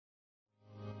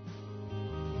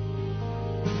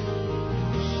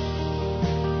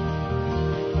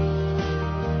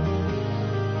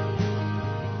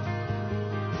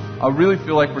I really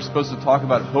feel like we're supposed to talk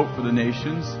about hope for the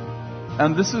nations.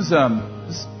 And this is,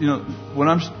 what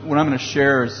I'm going to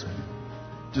share is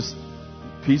just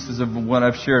pieces of what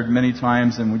I've shared many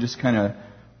times, and we just kind of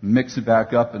mix it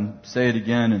back up and say it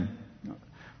again.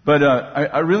 But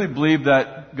I really believe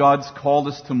that God's called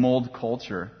us to mold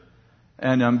culture.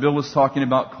 And Bill was talking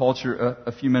about culture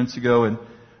a few minutes ago, and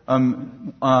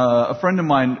a friend of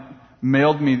mine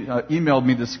emailed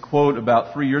me this quote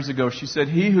about 3 years ago. She said,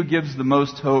 "He who gives the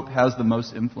most hope has the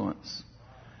most influence."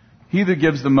 He that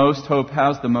gives the most hope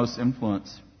has the most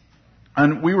influence.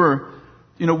 And we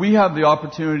have the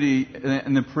opportunity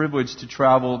and the privilege to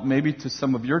travel maybe to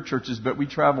some of your churches, but we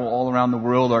travel all around the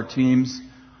world, our teams,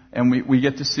 and we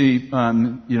get to see,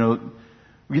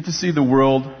 we get to see the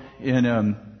world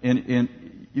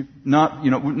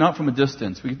not from a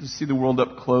distance. We get to see the world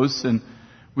up close, and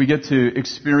we get to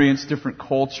experience different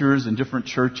cultures and different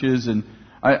churches. And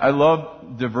I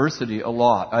love diversity a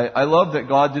lot. I love that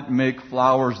God didn't make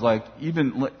flowers like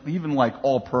even like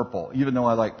all purple, even though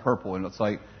I like purple. And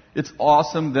it's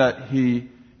awesome that He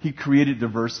created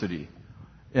diversity.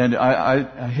 And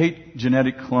I hate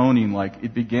genetic cloning. Like,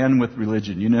 it began with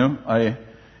religion. I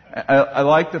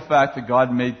like the fact that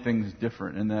God made things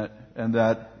different, and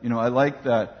that I like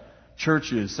that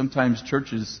sometimes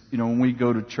churches, when we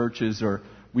go to churches or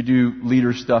we do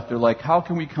leader stuff, they're like, "How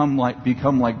can we become like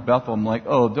Bethel?" I'm like,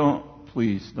 "Oh,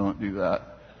 please don't do that.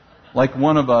 Like,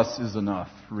 one of us is enough,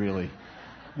 really.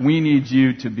 We need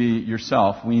you to be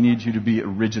yourself. We need you to be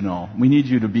original. We need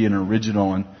you to be an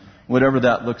original, and whatever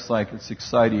that looks like, it's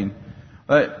exciting."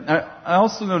 But I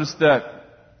also noticed that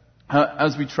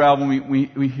as we travel,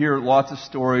 we hear lots of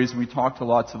stories, and we talk to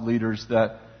lots of leaders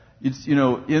that it's,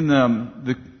 in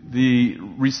the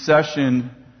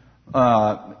recession,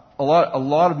 a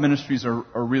lot of ministries are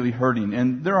really hurting,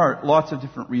 and there are lots of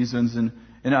different reasons, and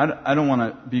I don't want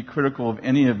to be critical of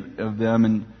any of them,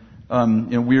 and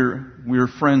we're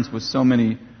friends with so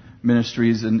many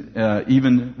ministries, and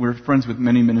even we're friends with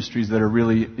many ministries that are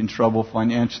really in trouble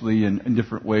financially and in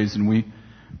different ways, and we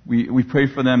pray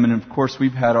for them, and of course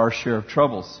we've had our share of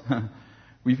troubles.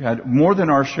 We've had more than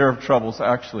our share of troubles,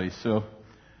 actually. So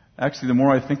actually, the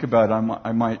more I think about it,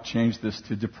 I might change this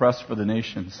to depressed for the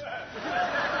nations.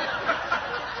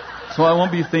 So I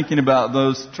won't be thinking about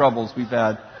those troubles we've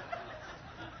had.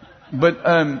 But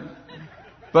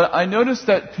I noticed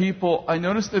that people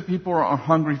are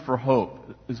hungry for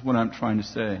hope, is what I'm trying to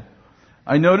say.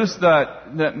 I noticed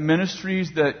that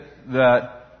ministries that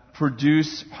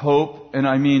produce hope, and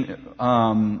I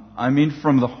mean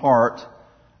from the heart,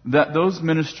 that those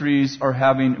ministries are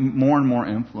having more and more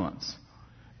influence.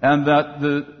 And that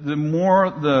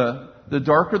the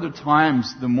darker the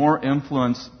times, the more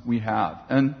influence we have.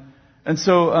 And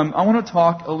so I want to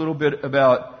talk a little bit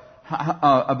about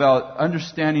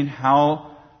understanding how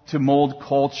to mold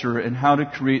culture and how to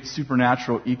create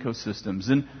supernatural ecosystems.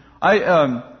 And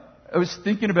I was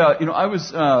thinking about, I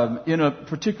was in a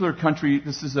particular country.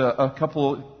 This is a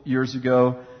couple years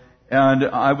ago, and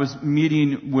I was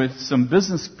meeting with some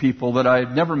business people that I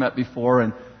had never met before.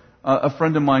 And a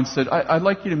friend of mine said, "I'd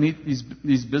like you to meet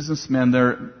these businessmen.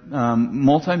 They're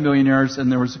multimillionaires,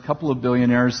 and there was a couple of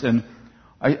billionaires, and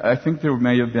I think there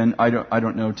may have been, I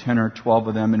don't know, 10 or 12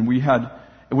 of them, and we had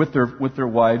with their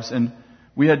wives, and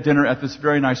we had dinner at this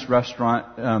very nice restaurant.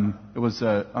 It was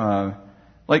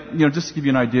just to give you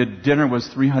an idea, dinner was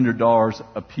 $300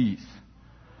 a piece.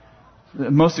 The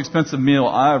most expensive meal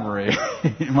I ever ate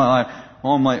in my life.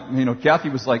 Well, I'm like, Kathy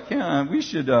was like, "Yeah, we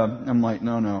should." I'm like,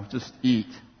 no, just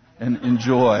eat and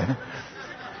enjoy.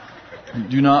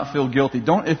 Do not feel guilty.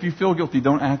 If you feel guilty,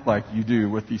 don't act like you do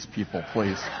with these people,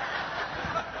 please.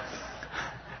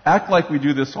 Act like we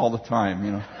do this all the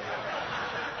time,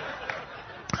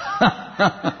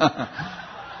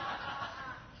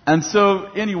 And so,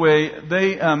 anyway,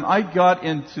 I got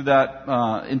into that,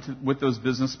 with those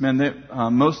businessmen.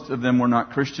 Most of them were not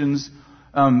Christians,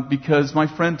 because my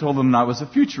friend told them I was a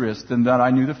futurist and that I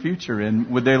knew the future,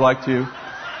 and would they like to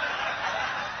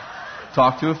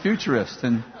talk to a futurist?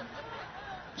 And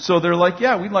so they're like,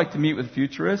 "Yeah, we'd like to meet with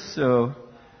futurists." So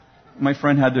my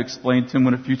friend had to explain to him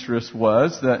what a futurist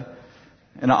was,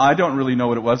 and I don't really know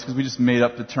what it was because we just made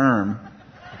up the term.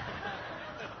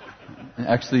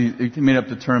 Actually, it made up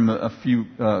the term a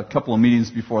couple of meetings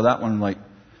before that one. Like,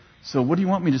 "So what do you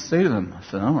want me to say to them?" I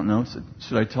said, "I don't know." I said,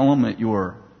 "Should I tell them that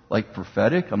you're like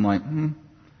prophetic?" I'm like,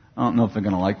 I don't know if they're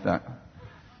going to like that.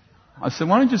 I said,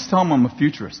 "Why don't you just tell them I'm a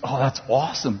futurist?" "Oh, that's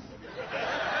awesome."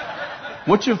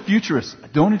 "What's a futurist?"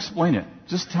 "Don't explain it.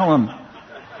 Just tell them,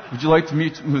 would you like to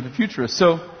meet with a futurist?"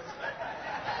 So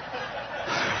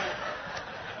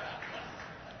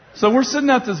we're sitting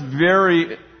at this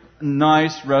very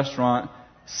nice restaurant,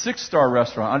 6-star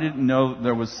restaurant. I didn't know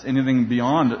there was anything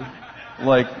beyond it.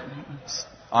 Like,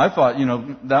 I thought,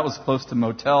 that was close to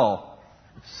Motel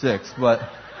 6, but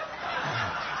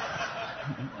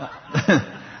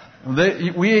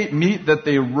we ate meat that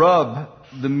they rub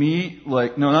the meat,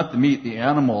 not the meat, the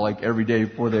animal, every day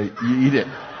before you eat it.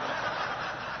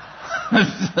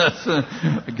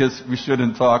 I guess we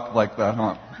shouldn't talk like that,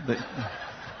 huh?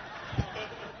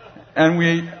 And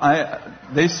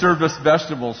they served us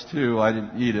vegetables too. I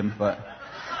didn't eat them, but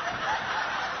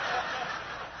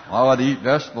why would I eat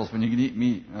vegetables when you can eat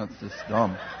meat? That's just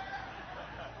dumb.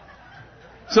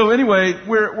 So anyway,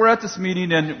 we're at this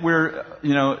meeting, and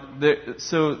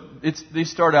they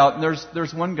start out, and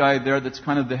there's one guy there that's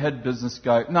kind of the head business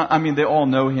guy. They all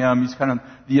know him. He's kind of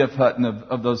the F. Hutton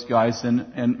of those guys,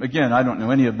 and again, I don't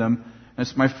know any of them. And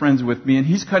it's my friends with me, and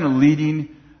he's kind of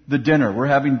leading the dinner. We're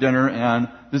having dinner, and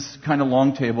this kind of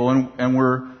long table, and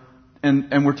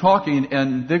we're talking,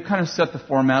 and they've kind of set the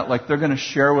format like they're going to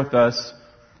share with us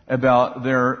about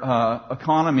their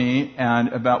economy and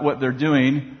about what they're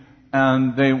doing.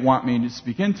 And they want me to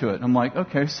speak into it. I'm like,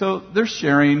 okay, so they're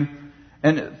sharing,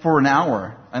 and for an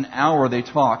hour they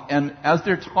talk. And as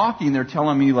they're talking, they're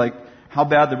telling me how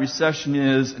bad the recession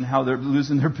is and how they're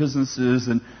losing their businesses,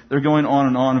 and they're going on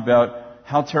and on about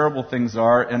how terrible things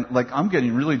are. And I'm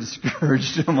getting really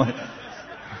discouraged. I'm like,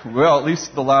 well, at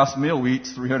least the last meal we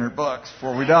eat's $300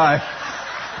 before we die.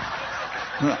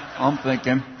 I'm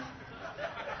thinking.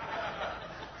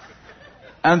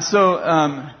 And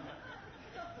so,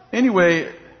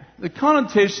 anyway, the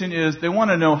connotation is they want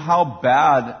to know how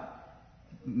bad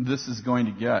this is going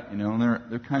to get, and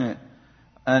they're kind of,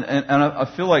 and I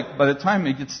feel like by the time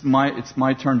it's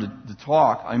my turn to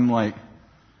talk, I'm like,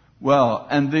 well,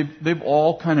 and they've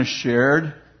all kind of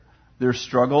shared their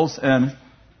struggles, and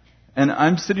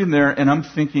I'm sitting there and I'm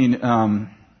thinking, I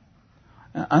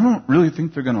don't really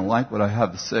think they're going to like what I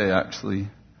have to say, actually.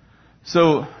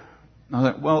 So I was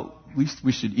like, well, at least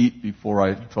we should eat before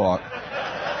I talk.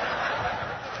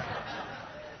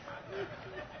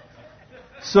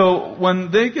 So when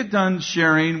they get done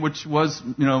sharing, which was,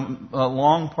 a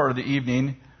long part of the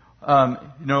evening,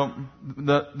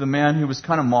 the man who was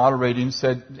kind of moderating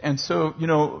said, and so,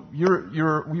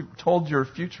 we've told you're a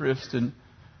futurist, and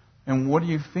what do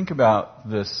you think about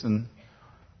this? And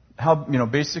how,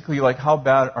 basically how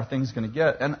bad are things going to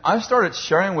get? And I started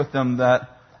sharing with them that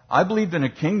I believed in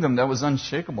a kingdom that was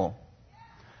unshakable.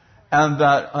 And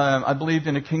that I believed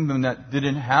in a kingdom that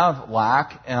didn't have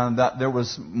lack, and that there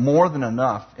was more than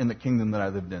enough in the kingdom that I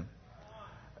lived in.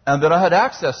 And that I had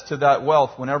access to that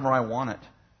wealth whenever I wanted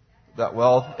that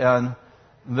wealth, and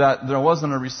that there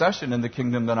wasn't a recession in the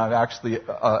kingdom that I'm actually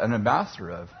an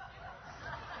ambassador of.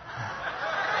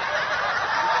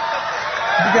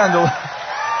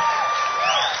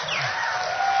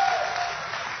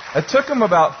 It took them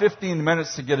about 15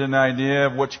 minutes to get an idea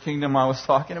of which kingdom I was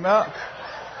talking about.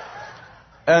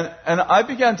 And I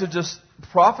began to just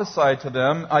prophesy to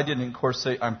them. I didn't, of course,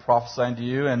 say, I'm prophesying to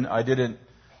you, and I didn't,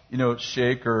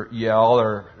 shake or yell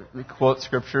or quote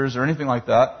scriptures or anything like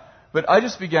that. But I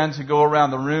just began to go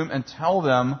around the room and tell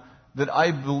them that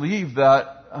I believe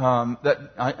that,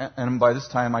 and by this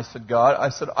time I said, God,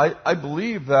 I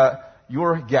believe that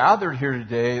you're gathered here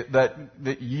today,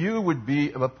 that you would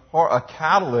be a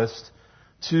catalyst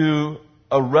to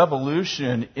a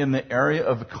revolution in the area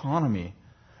of economy.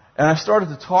 And I started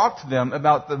to talk to them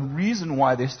about the reason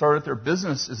why they started their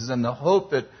businesses and the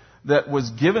hope that was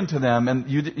given to them, and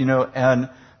and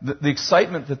the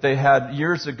excitement that they had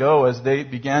years ago as they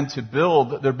began to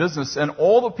build their business, and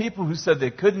all the people who said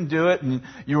they couldn't do it and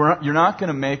you're not going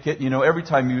to make it. Every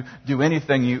time you do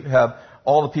anything, you have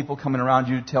all the people coming around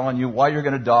you telling you why you're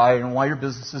going to die and why your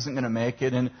business isn't going to make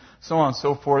it, and so on and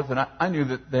so forth. And I knew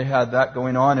that they had that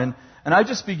going on, and I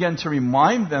just began to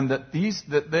remind them that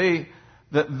they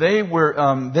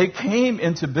came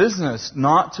into business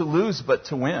not to lose but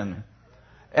to win.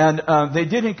 And they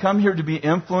didn't come here to be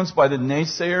influenced by the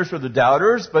naysayers or the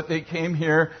doubters, but they came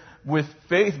here with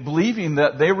faith, believing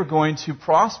that they were going to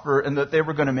prosper and that they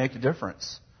were going to make a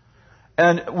difference.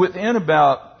 And within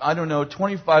about,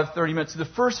 25, 30 minutes, the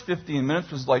first 15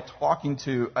 minutes was like talking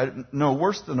to,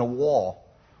 worse than a wall.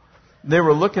 They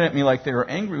were looking at me like they were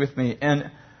angry with me.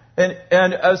 And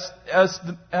as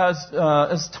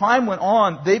time went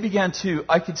on, they began to,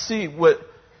 I could see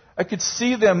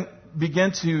them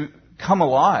begin to come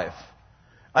alive.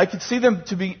 I could see them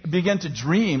to begin to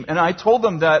dream. And I told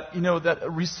them that, that a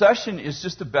recession is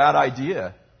just a bad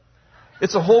idea.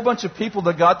 It's a whole bunch of people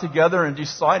that got together and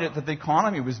decided that the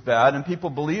economy was bad, and people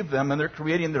believe them, and they're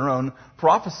creating their own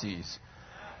prophecies.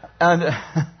 And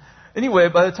Anyway,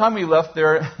 by the time we left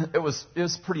there, it was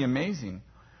pretty amazing.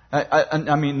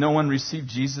 I mean, no one received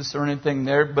Jesus or anything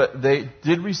there, but they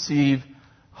did receive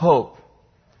hope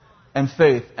and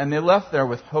faith. And they left there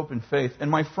with hope and faith.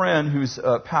 And my friend, who's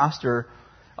a pastor,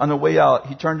 on the way out,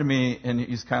 he turned to me and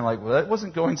he's kind of like, well, that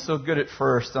wasn't going so good at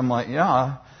first. I'm like,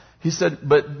 yeah. He said,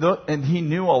 and he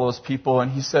knew all those people,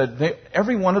 and he said,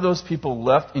 every one of those people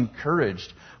left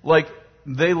encouraged. Like,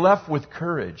 they left with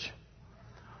courage.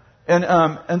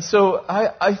 And so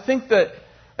I think that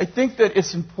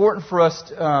it's important for us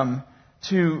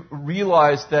to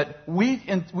realize that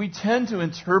we tend to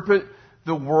interpret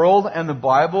the world and the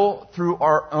Bible through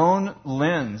our own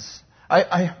lens.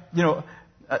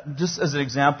 Just as an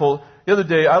example, the other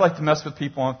day I like to mess with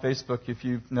people on Facebook. If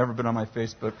you've never been on my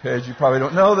Facebook page, you probably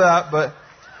don't know that, but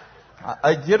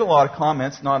I get a lot of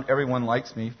comments. Not everyone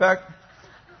likes me. In fact,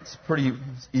 it's pretty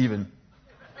even.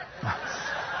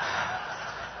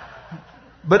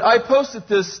 But I posted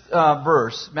this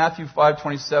verse, Matthew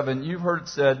 5:27. You've heard it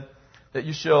said that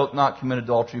you shall not commit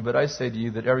adultery, but I say to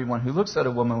you that everyone who looks at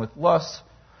a woman with lust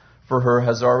for her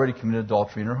has already committed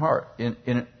adultery in her heart,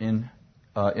 in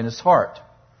his heart.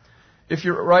 If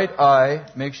your right eye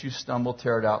makes you stumble,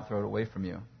 tear it out and throw it away from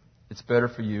you. It's better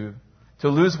for you to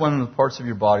lose one of the parts of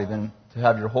your body than to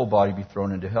have your whole body be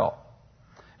thrown into hell.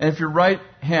 And if your right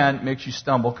hand makes you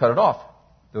stumble, cut it off,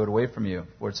 throw it away from you.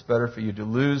 For it's better for you to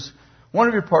lose one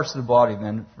of your parts of the body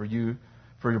than for your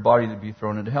body to be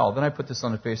thrown into hell. Then I put this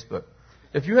on the Facebook.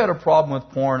 If you had a problem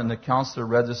with porn and the counselor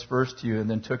read this verse to you and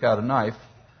then took out a knife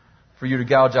for you to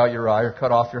gouge out your eye or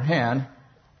cut off your hand,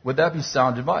 would that be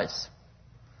sound advice?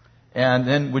 And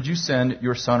then would you send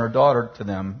your son or daughter to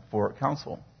them for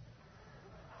counsel?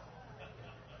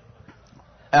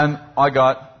 And I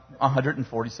got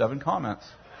 147 comments.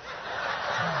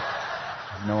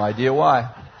 No idea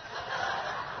why.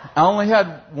 I only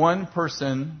had one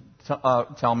person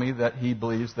tell me that he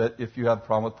believes that if you have a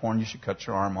problem with porn, you should cut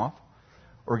your arm off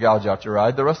or gouge out your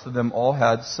eye. The rest of them all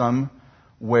had some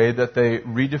way that they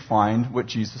redefined what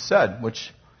Jesus said,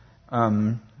 which,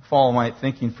 follow my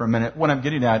thinking for a minute. What I'm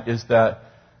getting at is that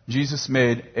Jesus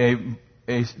made a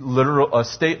literal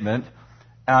statement,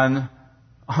 and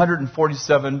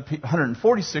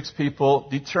 146 people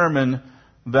determined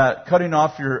that cutting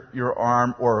off your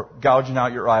arm or gouging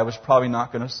out your eye was probably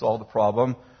not going to solve the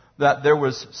problem, that there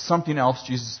was something else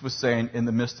Jesus was saying in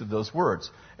the midst of those words.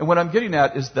 And what I'm getting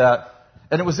at is that,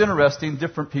 and it was interesting,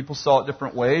 different people saw it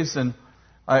different ways, and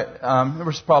there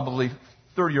was probably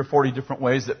 30 or 40 different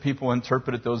ways that people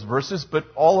interpreted those verses, but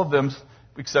all of them,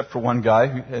 except for one guy,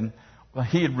 and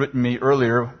he had written me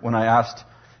earlier when I asked,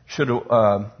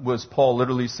 was Paul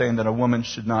literally saying that a woman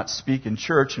should not speak in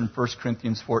church in 1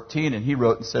 Corinthians 14? And he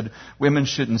wrote and said, women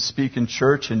shouldn't speak in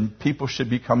church and people should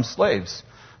become slaves.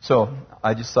 So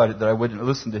I decided that I wouldn't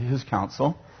listen to his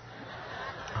counsel.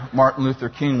 Martin Luther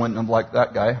King wouldn't have liked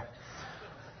that guy.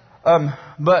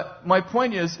 But my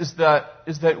point is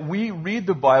that we read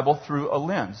the Bible through a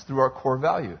lens, through our core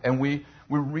value. And we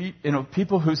read,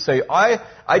 people who say,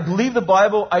 I believe the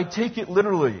Bible, I take it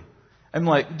literally. I'm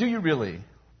like, do you really?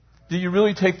 Do you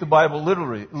really take the Bible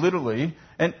literally?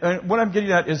 And what I'm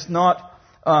getting at is not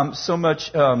so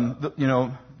much,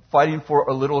 fighting for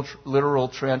a literal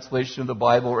translation of the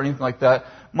Bible or anything like that.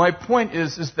 My point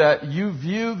is that you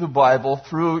view the Bible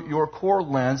through your core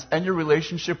lens and your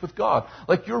relationship with God.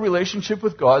 Like your relationship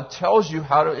with God tells you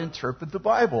how to interpret the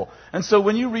Bible. And so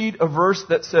when you read a verse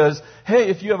that says, hey,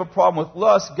 if you have a problem with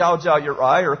lust, gouge out your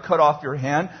eye or cut off your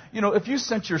hand. If you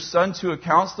sent your son to a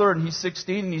counselor and he's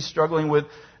 16 and he's struggling with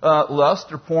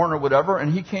lust or porn or whatever,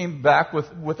 and he came back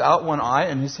without one eye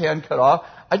and his hand cut off,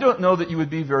 I don't know that you would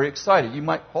be very excited. You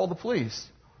might call the police.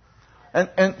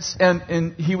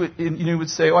 And he would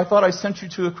say, I thought I sent you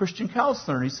to a Christian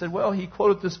counselor. And he said, well, he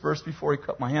quoted this verse before he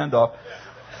cut my hand off.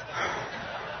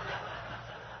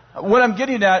 What I'm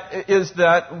getting at is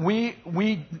that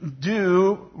we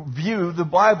do view the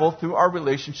Bible through our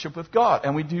relationship with God.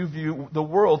 And we do view the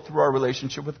world through our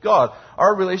relationship with God.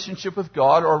 Our relationship with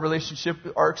God,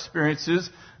 our experiences,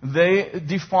 they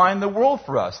define the world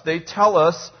for us. They tell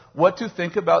us what to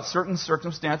think about certain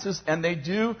circumstances, and they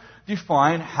do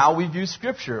define how we view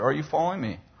Scripture. Are you following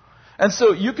me? And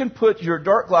so you can put your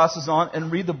dark glasses on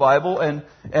and read the Bible, and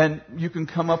you can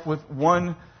come up with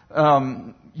one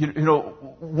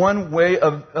way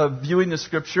of viewing the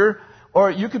Scripture, or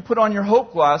you can put on your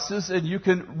hope glasses and you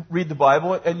can read the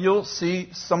Bible, and you'll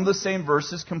see some of the same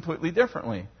verses completely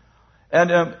differently.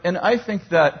 And I think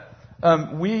that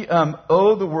we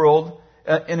owe the world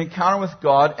an encounter with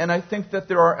God, and I think that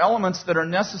there are elements that are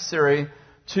necessary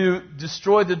to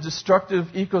destroy the destructive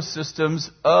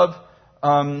ecosystems of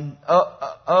a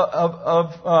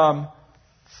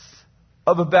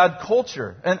bad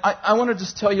culture. And I want to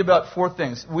just tell you about four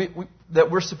things that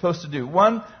we're supposed to do.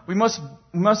 One, we must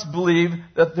believe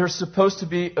that there's supposed to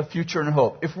be a future and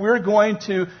hope. If we're going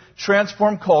to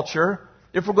transform culture,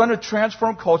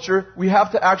 we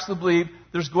have to actually believe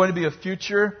there's going to be a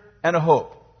future and a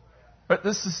hope. Right?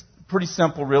 This is pretty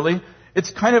simple, really. It's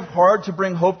kind of hard to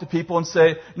bring hope to people and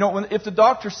say, if the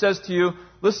doctor says to you,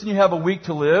 listen, you have a week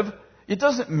to live, it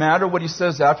doesn't matter what he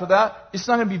says after that. It's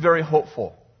not going to be very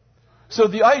hopeful. So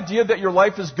the idea that your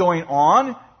life is going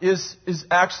on is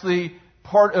actually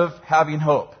part of having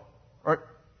hope. Right?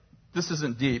 This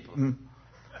isn't deep.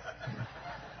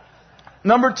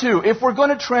 Number two, if we're going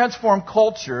to transform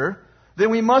culture,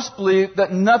 then we must believe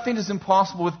that nothing is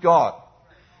impossible with God.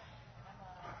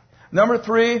 Number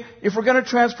three, if we're going to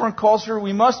transform culture,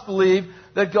 we must believe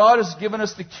that God has given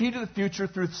us the key to the future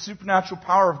through the supernatural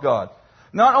power of God.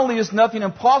 Not only is nothing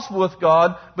impossible with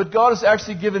God, but God has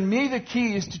actually given me the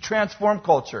keys to transform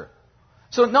culture.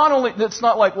 So it's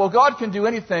not like, well, God can do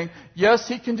anything. Yes,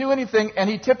 He can do anything, and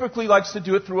He typically likes to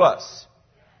do it through us.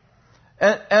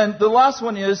 And the last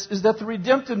one is that the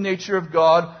redemptive nature of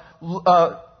God,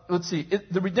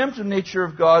 the redemptive nature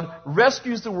of God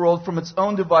rescues the world from its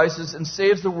own devices and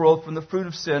saves the world from the fruit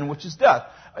of sin, which is death.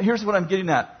 Here's what I'm getting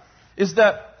at, is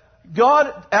that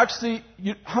God actually,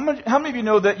 how many of you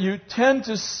know that you tend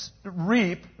to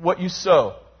reap what you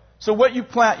sow? So what you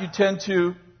plant, you tend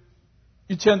to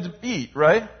eat,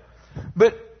 right?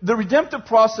 But the redemptive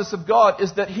process of God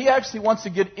is that He actually wants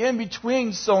to get in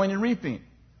between sowing and reaping.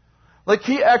 Like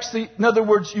He actually, in other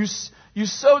words, you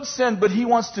sowed sin, but He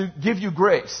wants to give you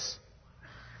grace.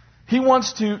 He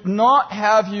wants to not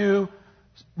have you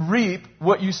reap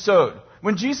what you sowed.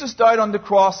 When Jesus died on the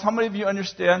cross, how many of you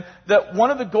understand that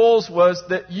one of the goals was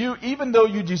that even though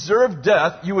you deserved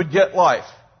death, you would get life?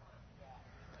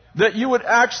 That you would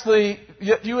actually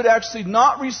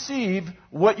not receive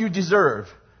what you deserve.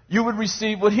 You would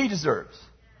receive what He deserves.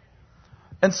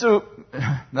 And so,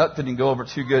 that didn't go over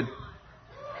too good.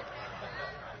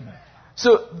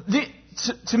 So,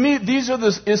 to me, these are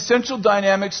the essential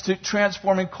dynamics to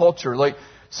transforming culture.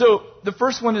 So the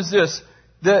first one is this,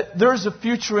 that there's a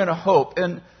future and a hope.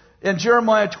 And in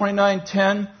Jeremiah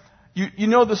 29:10, you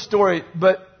know the story,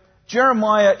 but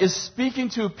Jeremiah is speaking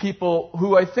to people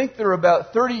who I think they're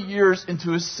about 30 years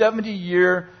into a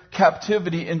 70-year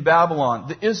captivity in Babylon.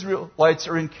 The Israelites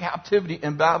are in captivity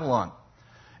in Babylon.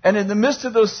 And in the midst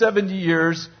of those 70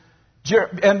 years,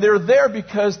 and they're there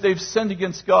because they've sinned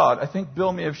against God. I think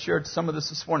Bill may have shared some of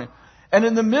this morning. And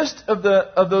in the midst of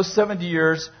those 70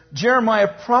 years, Jeremiah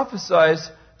prophesies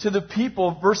to the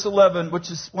people, verse 11, which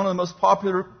is one of the most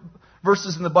popular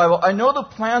verses in the Bible. I know the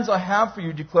plans I have for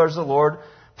you, declares the Lord,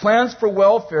 plans for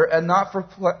welfare and not for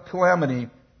calamity,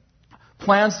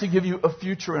 plans to give you a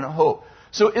future and a hope.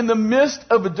 So in the midst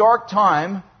of a dark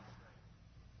time,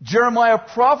 Jeremiah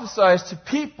prophesies to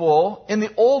people in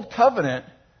the Old Covenant,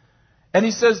 and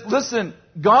he says, listen,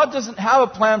 God doesn't have a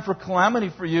plan for calamity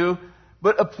for you,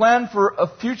 but a plan for a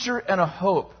future and a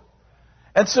hope.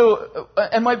 And so,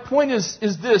 and my point is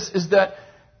that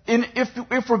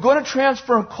if we're going to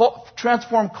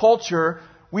transform culture,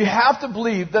 we have to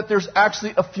believe that there's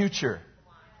actually a future.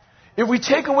 If we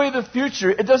take away the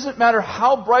future, it doesn't matter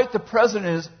how bright the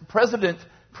president is. President.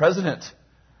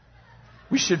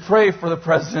 We should pray for the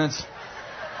president,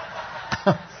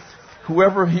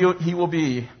 whoever he will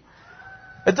be.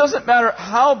 It doesn't matter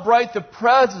how bright the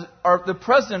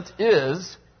present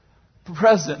is.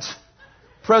 Present.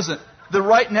 The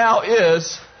right now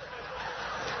is.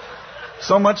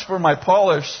 So much for my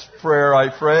polished prayer,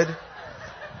 I prayed.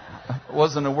 It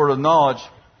wasn't a word of knowledge.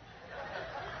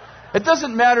 It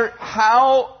doesn't matter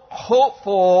how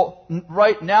hopeful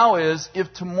right now is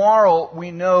if tomorrow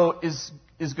we know is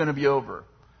going to be over.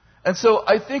 And so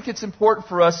I think it's important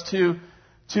for us to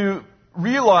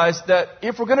realize that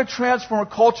if we're going to transform a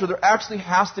culture, there actually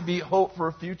has to be hope for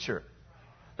a future.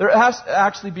 There has to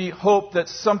actually be hope that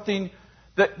something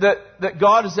that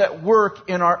God is at work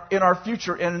in our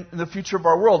future and in the future of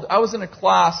our world. I was in a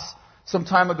class some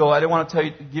time ago. I didn't want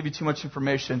to give you too much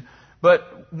information,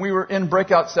 but we were in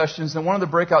breakout sessions, and one of the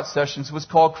breakout sessions was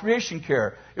called Creation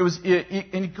Care. It was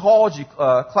an ecology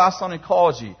class on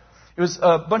ecology. It was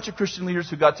a bunch of Christian leaders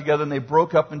who got together, and they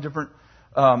broke up in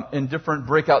different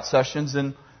breakout sessions,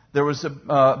 and there was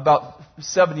about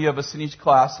 70 of us in each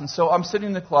class. And so I'm sitting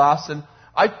in the class, and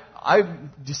I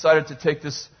decided to take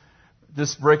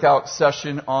this breakout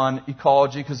session on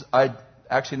ecology because I'd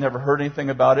actually never heard anything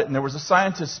about it, and there was a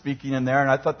scientist speaking in there, and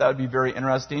I thought that would be very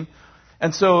interesting.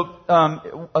 And so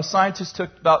a scientist took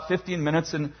about 15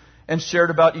 minutes and shared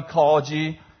about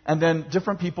ecology, and then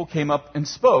different people came up and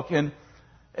spoke. And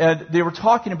they were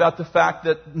talking about the fact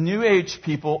that New Age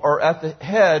people are at the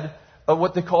head of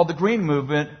what they call the Green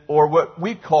Movement, or what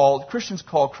Christians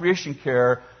call creation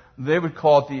care. They would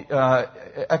call it the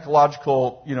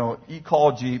ecological,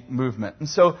 ecology movement. And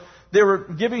so they were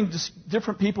giving,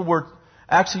 different people were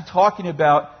actually talking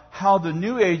about how the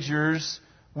New Agers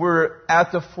were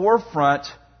at the forefront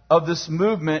of this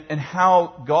movement, and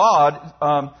how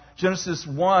God, Genesis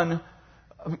 1,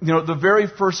 the very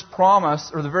first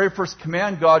promise, or the very first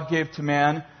command God gave to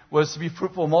man was to be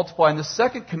fruitful and multiply. And the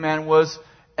second command was,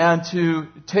 and to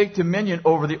take dominion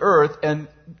over the earth, and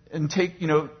take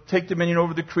dominion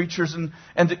over the creatures, and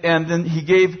then He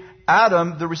gave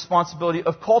Adam the responsibility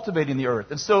of cultivating the earth.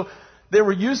 And so they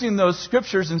were using those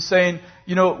scriptures and saying,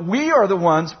 we are the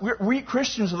ones, we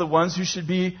Christians are the ones who should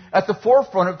be at the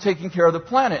forefront of taking care of the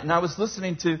planet. And I was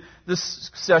listening to this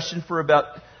session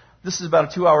this is about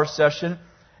a 2-hour session,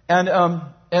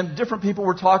 and different people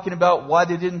were talking about why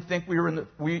they didn't think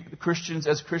we Christians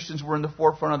as Christians were in the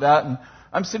forefront of that. And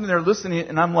I'm sitting there listening,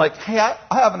 and I'm like, hey, I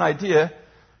have an idea,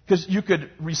 because you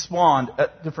could respond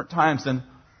at different times. And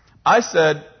I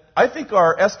said, I think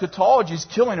our eschatology is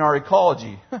killing our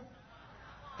ecology.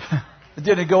 It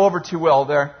didn't go over too well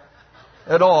there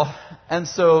at all. And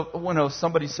so,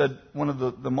 somebody said, one of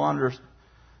the moderators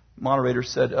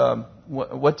said,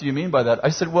 what do you mean by that? I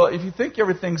said, well, if you think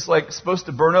everything's supposed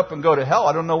to burn up and go to hell,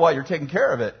 I don't know why you're taking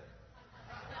care of it.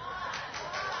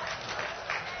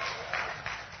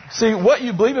 See, what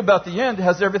you believe about the end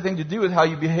has everything to do with how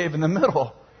you behave in the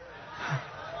middle.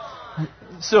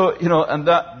 So, and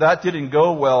that didn't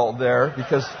go well there,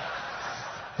 because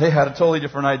they had a totally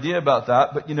different idea about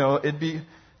that. But,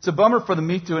 it's a bummer for the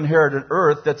meek to inherit an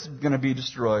earth that's going to be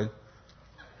destroyed.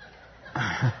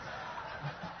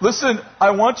 Listen,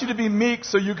 I want you to be meek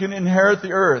so you can inherit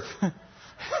the earth.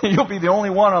 You'll be the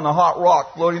only one on the hot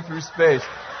rock floating through space.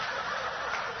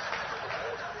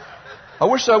 I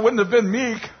wish I wouldn't have been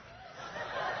meek.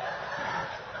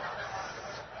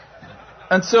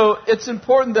 And so it's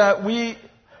important that we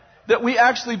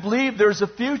actually believe there's a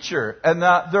future, and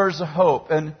that there's a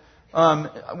hope. And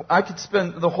I could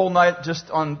spend the whole night just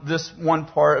on this one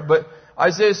part, but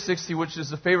Isaiah 60, which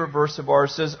is a favorite verse of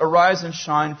ours, says, "Arise and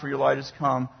shine, for your light has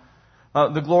come.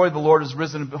 The glory of the Lord has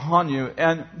risen upon you."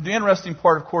 And the interesting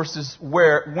part, of course, is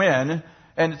when.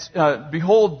 And it's,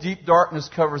 behold, deep darkness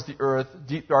covers the earth,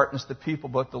 deep darkness the people,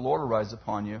 but the Lord will rise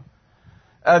upon you.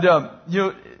 And,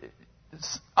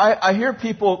 I hear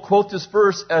people quote this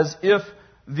verse as if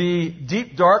the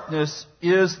deep darkness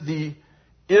is the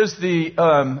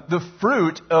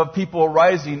fruit of people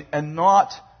arising, and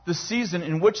not the season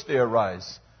in which they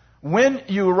arise. When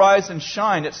you arise and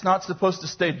shine, it's not supposed to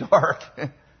stay dark,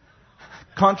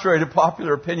 contrary to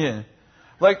popular opinion.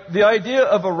 The idea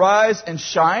of arise and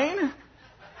shine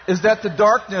is that the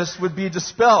darkness would be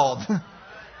dispelled.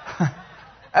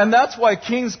 And that's why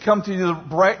kings come to the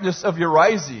brightness of your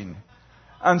rising,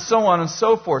 and so on and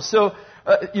so forth. So,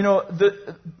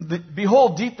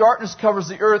 behold, deep darkness covers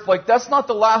the earth. That's not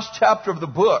the last chapter of the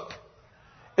book.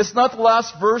 It's not the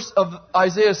last verse of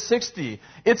Isaiah 60.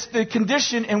 It's the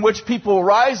condition in which people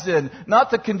rise in, not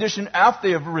the condition after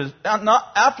they have arisen, not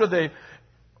after they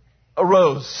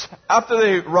arose, after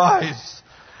they rise,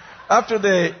 after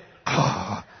they...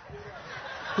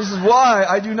 This is why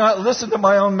I do not listen to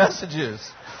my own messages.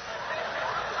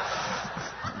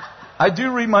 I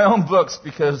do read my own books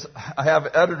because I have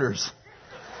editors.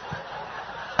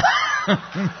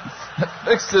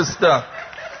 Fix this stuff.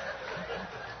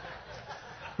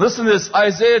 Listen to this,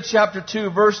 Isaiah chapter 2,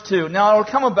 verse 2. Now it will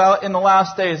come about in the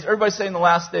last days. Everybody say in the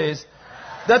last days.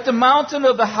 That the mountain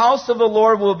of the house of the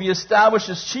Lord will be established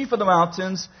as chief of the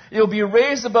mountains. It will be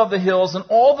raised above the hills, and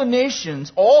all the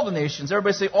nations,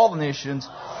 everybody say all the nations,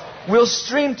 will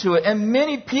stream to it. And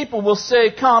many people will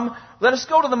say, come, let us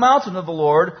go to the mountain of the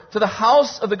Lord, to the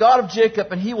house of the God of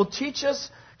Jacob, and He will teach us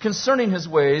concerning His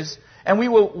ways, and we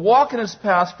will walk in His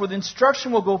paths, for the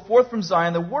instruction will go forth from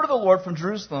Zion, the word of the Lord from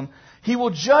Jerusalem. He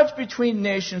will judge between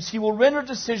nations. He will render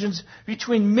decisions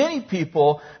between many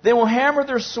people. They will hammer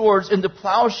their swords into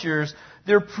plowshares,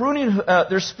 their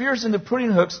spears into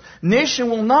pruning hooks.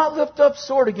 Nation will not lift up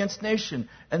sword against nation,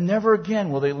 and never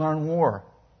again will they learn war.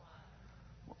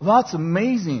 Well, that's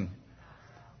amazing.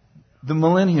 The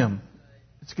millennium.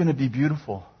 It's going to be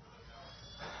beautiful.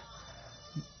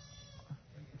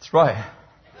 That's right.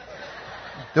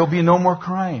 There'll be no more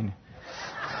crying.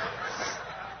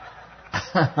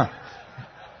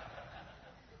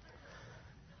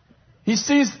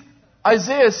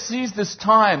 Isaiah sees this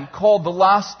time called the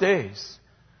last days.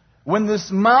 when this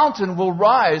mountain will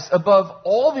rise above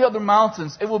all the other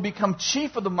mountains, it will become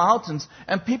chief of the mountains,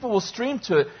 and people will stream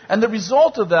to it. And the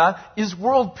result of that is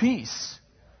world peace.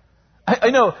 I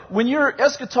know, when your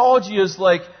eschatology is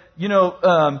like,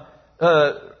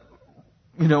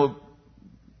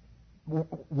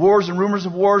 wars and rumors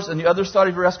of wars, and the other side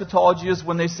of your eschatology is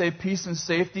when they say peace and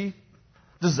safety,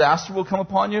 disaster will come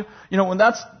upon you. When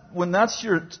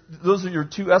those are your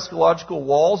two eschatological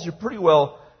walls, you're pretty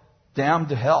well damned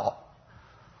to hell.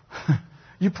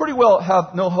 You pretty well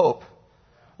have no hope.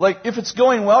 Like, if it's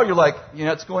going well, you're like,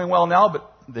 it's going well now, but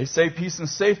they say peace and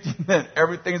safety, then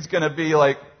everything's going to be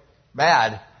like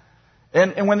bad.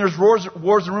 And when there's wars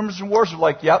and rumors and wars, you're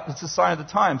like, yep, it's a sign of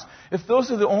the times. If those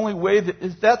are the only way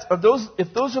if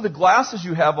those are the glasses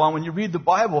you have on when you read the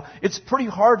Bible, it's pretty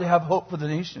hard to have hope for the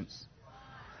nations.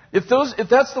 If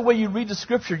that's the way you read the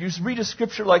Scripture, you read a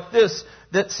Scripture like this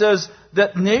that says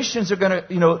that nations are going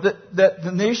to, that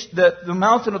the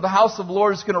mountain of the house of the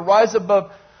Lord is going to rise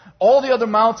above all the other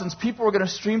mountains. People are going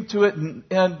to stream to it,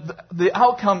 and the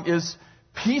outcome is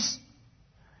peace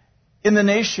in the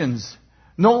nations.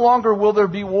 No longer will there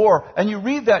be war. And you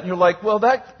read that and you're like, well,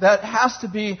 that has to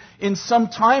be in some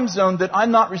time zone that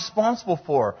I'm not responsible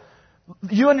for.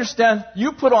 You understand?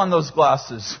 You put on those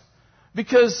glasses.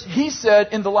 Because he said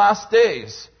in the last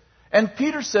days, and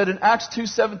Peter said in Acts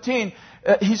 2:17,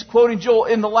 he's quoting Joel,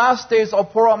 in the last days I'll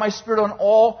pour out my Spirit on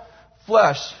all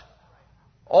flesh,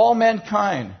 all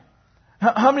mankind.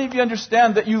 How many of you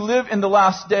understand that you live in the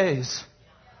last days?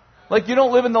 Like, you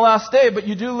don't live in the last day, but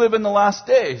you do live in the last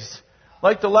days.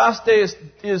 Like, the last day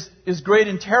is great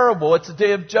and terrible. It's a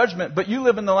day of judgment, but you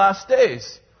live in the last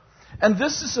days. And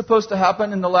this is supposed to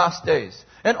happen in the last days.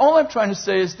 And all I'm trying to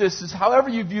say is this, is however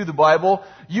you view the Bible,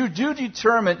 you do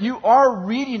determine, you are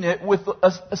reading it with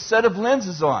a set of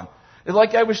lenses on.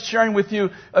 Like I was sharing with you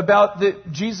about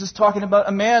Jesus talking about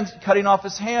a man cutting off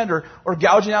his hand or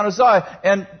gouging out his eye.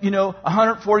 And,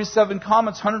 147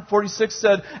 comments, 146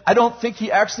 said, I don't think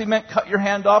he actually meant cut your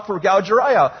hand off or gouge your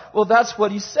eye out. Well, that's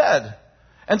what he said.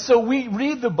 And so we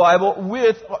read the Bible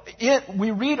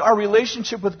we read our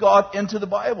relationship with God into the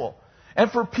Bible. And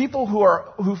for people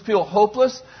who feel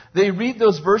hopeless, they read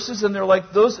those verses and they're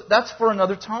like, that's for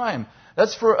another time.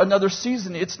 That's for another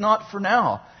season. It's not for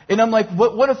now. And I'm like,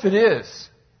 what if it is?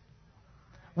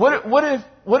 What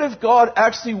if God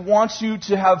actually wants you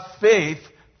to have faith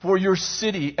for your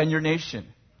city and your nation?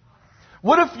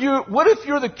 What if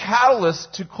you're the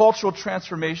catalyst to cultural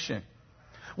transformation?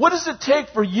 What does it take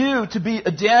for you to be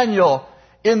a Daniel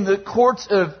in the courts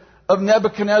of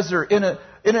Nebuchadnezzar,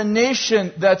 in a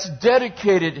nation that's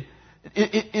dedicated,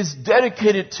 is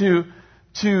dedicated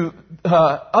to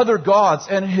other gods,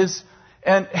 and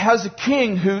has a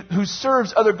king who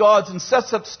serves other gods and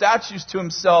sets up statues to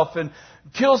himself and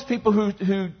kills people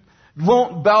who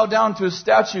won't bow down to his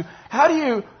statue? How do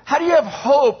you have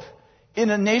hope in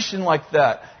a nation like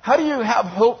that? How do you have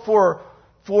hope for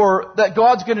that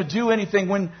God's going to do anything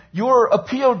when you're a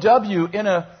POW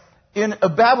in a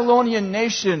Babylonian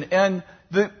nation, and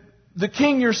the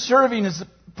king you're serving is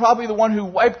probably the one who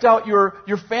wiped out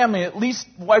your family, at least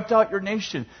wiped out your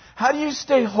nation? How do you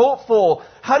stay hopeful?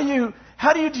 How do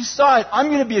you decide, I'm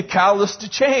going to be a catalyst to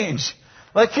change?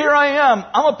 Like, here I am,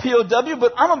 I'm a POW,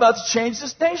 but I'm about to change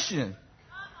this nation.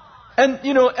 And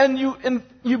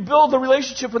you build a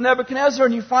relationship with Nebuchadnezzar,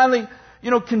 and you finally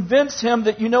convince him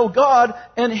that you know God,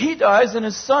 and he dies, and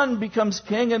his son becomes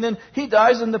king, and then he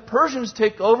dies, and the Persians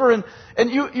take over, and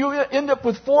you end up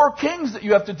with 4 kings that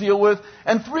you have to deal with,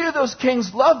 and 3 of those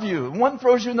kings love you. One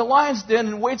throws you in the lion's den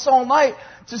and waits all night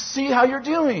to see how you're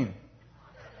doing.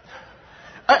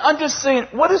 I'm just saying,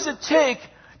 what does it take?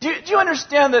 Do you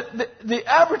understand that the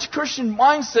average Christian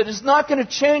mindset is not going to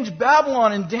change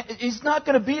Babylon, and he's not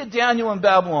going to be a Daniel in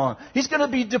Babylon. He's going to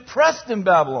be depressed in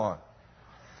Babylon.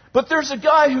 But there's a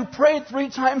guy who prayed 3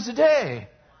 times a day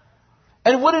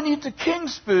and wouldn't eat the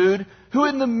king's food, who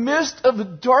in the midst of the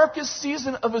darkest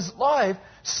season of his life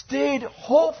stayed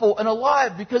hopeful and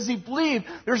alive because he believed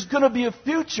there's going to be a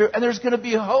future and there's going to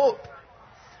be hope.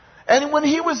 And when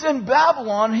he was in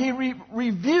Babylon, he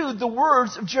reviewed the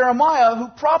words of Jeremiah, who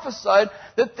prophesied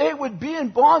that they would be in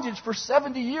bondage for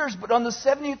 70 years, but on the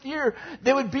 70th year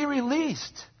they would be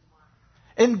released.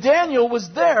 And Daniel was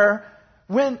there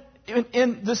when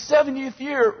in the 70th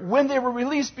year when they were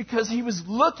released, because he was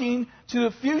looking to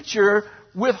the future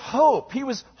with hope. He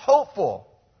was hopeful.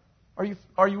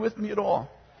 Are you with me at all?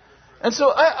 And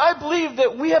so I believe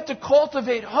that we have to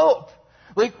cultivate hope.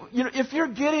 Like, if you're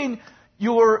getting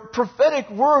your prophetic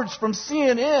words from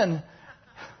CNN,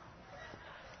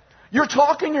 you're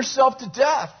talking yourself to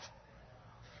death.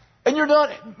 And you're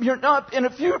not, and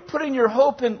if you're putting your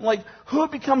hope in, like, who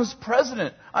becomes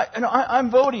president,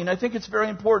 I'm voting. I think it's very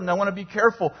important. I want to be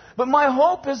careful. But my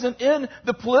hope isn't in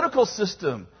the political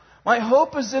system. My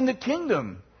hope is in the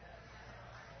kingdom.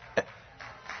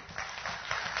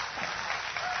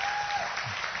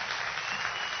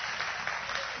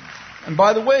 And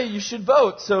by the way, you should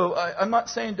vote. So I'm not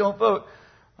saying don't vote.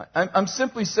 I'm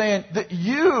simply saying that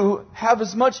you have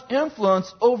as much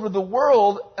influence over the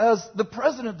world as the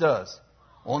president does.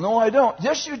 Well, no, I don't.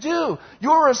 Yes, you do.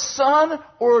 You're a son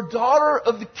or a daughter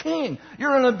of the king.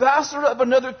 You're an ambassador of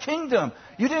another kingdom.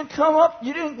 You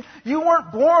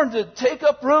weren't born to take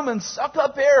up room and suck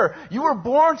up air. You were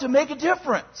born to make a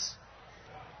difference.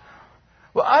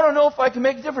 Well, I don't know if I can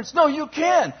make a difference. No, you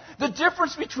can. The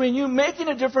difference between you making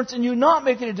a difference and you not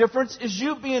making a difference is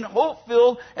you being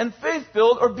hope-filled and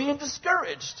faith-filled or being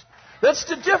discouraged. That's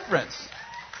the difference.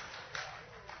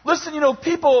 Listen,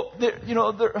 people,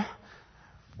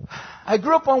 I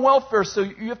grew up on welfare, so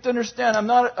you have to understand, I'm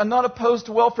not opposed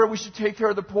to welfare. We should take care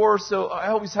of the poor, so I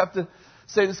always have to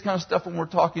say this kind of stuff when we're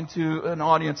talking to an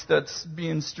audience that's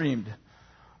being streamed.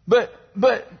 But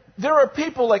there are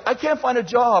people like, I can't find a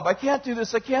job, I can't do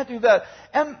this, I can't do that.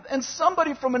 And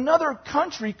somebody from another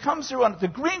country comes here on the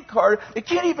green card, they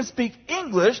can't even speak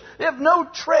English, they have no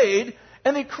trade,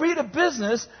 and they create a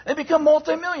business and become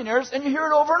multimillionaires, and you hear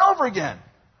it over and over again.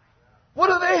 What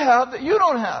do they have that you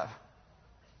don't have?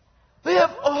 They have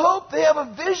a hope, they have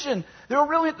a vision, they're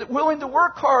really willing to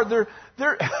work hard,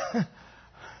 they're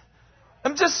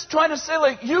I'm just trying to say,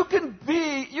 like, you can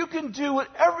do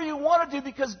whatever you want to do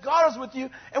because God is with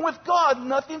you, and with God,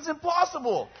 nothing's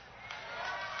impossible.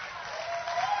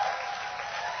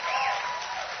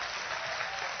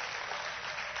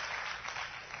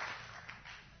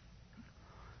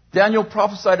 Daniel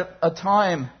prophesied a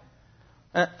time,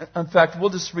 in fact, we'll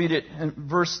just read it in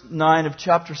verse 9 of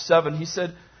chapter 7. He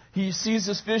said, he sees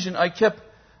this vision. I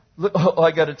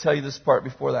got to tell you this part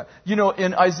before that.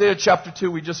 In Isaiah chapter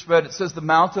 2, we just read, it says, the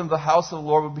mountain of the house of the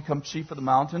Lord will become chief of the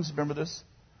mountains. Remember this?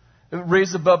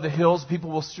 Raised above the hills,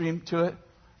 people will stream to it.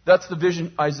 That's the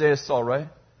vision Isaiah saw, right?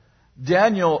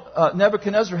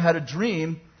 Nebuchadnezzar had a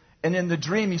dream, and in the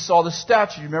dream he saw the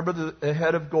statue. Remember the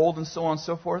head of gold and so on and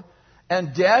so forth?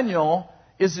 And Daniel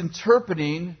is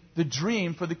interpreting the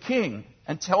dream for the king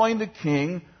and telling the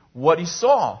king what he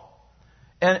saw.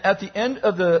 And at the end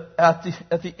of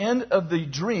the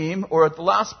dream, or at the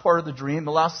last part of the dream,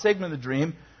 the last segment of the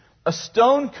dream, a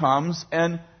stone comes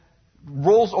and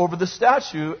rolls over the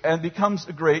statue and becomes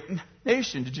a great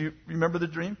nation. Did you remember the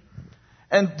dream?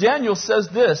 And Daniel says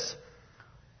this,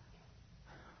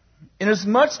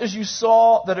 inasmuch as you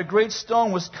saw that a great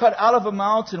stone was cut out of a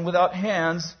mountain without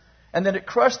hands, and that it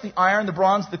crushed the iron, the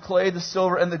bronze, the clay, the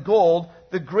silver, and the gold,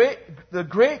 the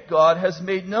great God has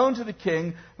made known to the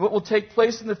king what will take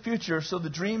place in the future, so the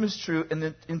dream is true and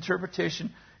the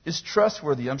interpretation is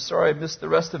trustworthy. I'm sorry I missed the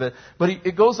rest of it. But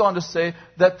it goes on to say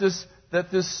that this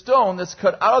stone that's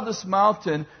cut out of this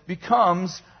mountain it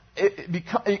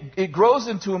grows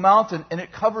into a mountain and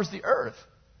it covers the earth.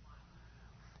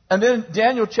 And then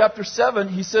Daniel chapter 7,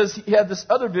 he says he had this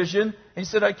other vision. And he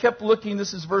said, I kept looking,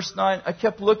 this is verse 9, I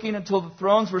kept looking until the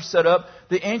thrones were set up.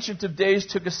 The Ancient of Days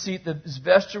took a seat. His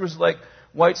vesture was like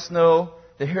white snow.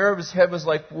 The hair of his head was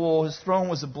like wool. His throne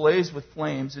was ablaze with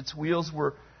flames. Its wheels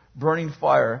were burning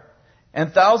fire.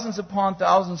 And thousands upon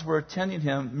thousands were attending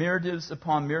him. Myriads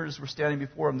upon myriads were standing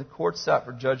before him. The court sat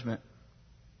for judgment.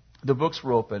 The books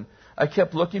were open. I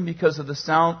kept looking because of the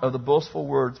sound of the boastful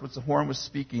words which the horn was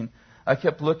speaking. I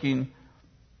kept looking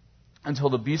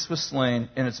until the beast was slain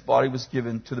and its body was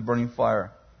given to the burning fire.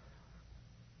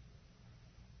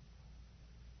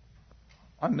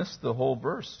 I missed the whole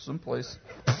verse someplace.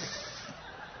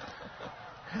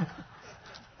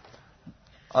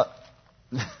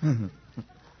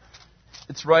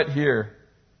 It's right here.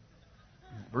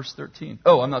 Verse 13.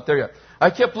 Oh, I'm not there yet.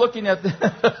 I kept looking at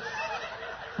the...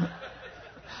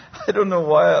 I don't know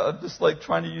why. I'm just like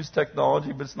trying to use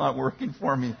technology, but it's not working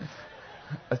for me.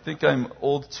 I think I'm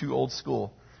too old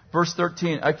school. Verse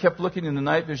 13, I kept looking in the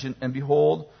night vision, and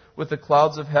behold, with the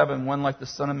clouds of heaven, one like the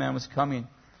Son of Man was coming.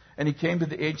 And he came to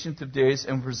the Ancient of Days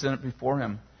and presented before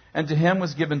him. And to him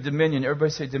was given dominion.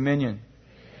 Everybody say dominion.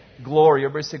 Glory.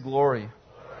 Everybody say glory.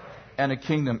 And a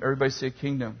kingdom. Everybody say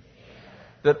kingdom.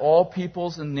 That all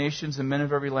peoples and nations and men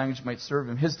of every language might serve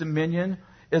him. His dominion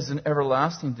is an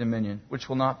everlasting dominion, which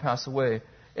will not pass away.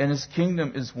 And his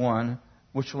kingdom is one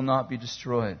which will not be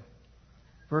destroyed.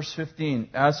 Verse 15,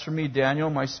 as for me, Daniel,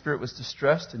 my spirit was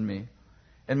distressed in me,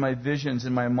 and my visions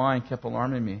in my mind kept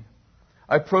alarming me.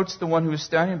 I approached the one who was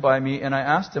standing by me, and I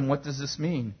asked him, what does this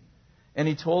mean? And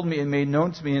he told me and made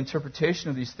known to me interpretation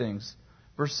of these things.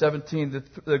 Verse 17,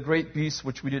 the great beasts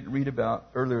which we didn't read about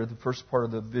earlier, the first part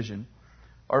of the vision,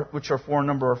 which are four in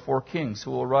number, are four kings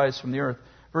who will arise from the earth.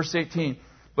 Verse 18,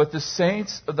 but the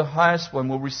saints of the highest one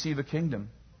will receive a kingdom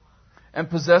and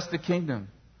possess the kingdom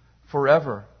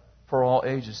forever, for all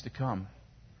ages to come.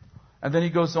 And then he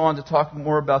goes on to talk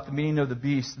more about the meaning of the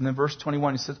beast. And then verse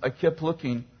 21, he says, I kept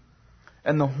looking,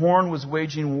 and the horn was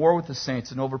waging war with the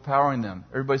saints and overpowering them.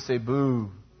 Everybody say, boo.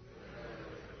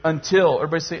 Until,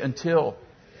 everybody say, until.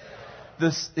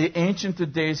 The Ancient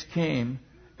of Days came,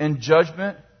 and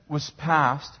judgment was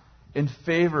passed in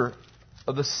favor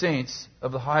of the saints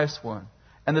of the highest one.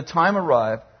 And the time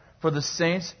arrived for the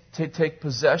saints to take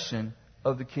possession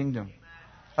of the kingdom.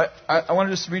 I want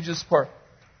to just read this part.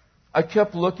 I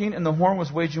kept looking, and the horn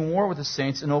was waging war with the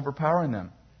saints and overpowering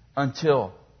them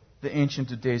until the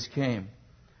Ancient of Days came,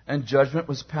 and judgment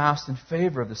was passed in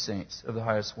favor of the saints of the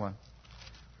highest one.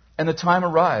 And the time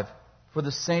arrived for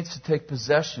the saints to take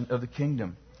possession of the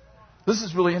kingdom. This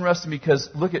is really interesting because,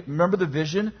 remember the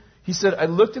vision? He said, I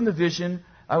looked in the vision,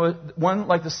 one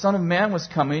like the Son of Man was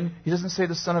coming. He doesn't say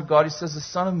the Son of God, he says the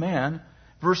Son of Man.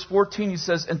 Verse 14, he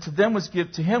says, and to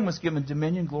him was given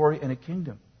dominion, glory, and a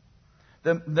kingdom.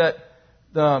 That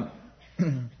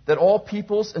all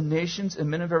peoples and nations and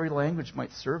men of every language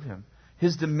might serve him.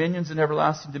 His dominions and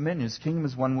everlasting dominion. His kingdom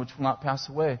is one which will not pass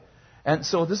away. And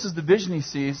so this is the vision he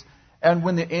sees. And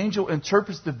when the angel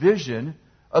interprets the vision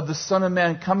of the Son of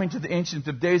Man coming to the Ancient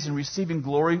of Days and receiving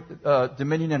glory,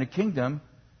 dominion, and a kingdom,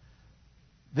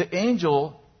 the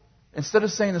angel, instead of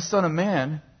saying the Son of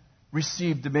Man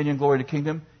received dominion, glory, and a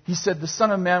kingdom, he said the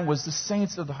Son of Man was the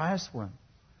saints of the highest one.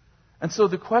 And so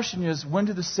the question is, when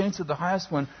do the saints of the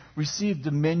highest one receive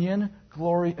dominion,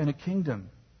 glory, and a kingdom?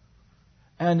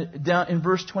 And down in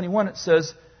verse 21 it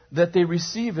says that they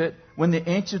receive it when the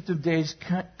Ancient of Days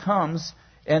comes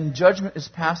and judgment is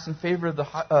passed in favor of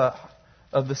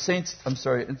the saints.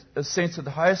 Saints of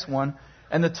the highest one,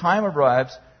 and the time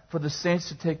arrives for the saints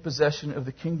to take possession of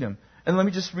the kingdom. And let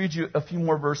me just read you a few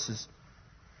more verses.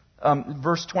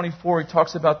 Verse 24, he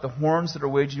talks about the horns that are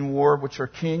waging war, which are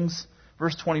kings.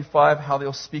 Verse 25, how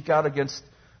they'll speak out against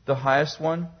the highest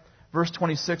one. Verse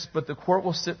 26, but the court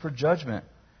will sit for judgment.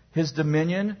 His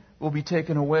dominion will be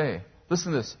taken away.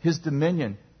 Listen to this. His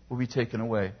dominion will be taken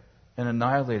away and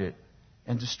annihilated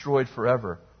and destroyed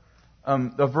forever.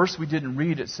 The verse we didn't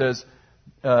read, it says,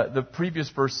 the previous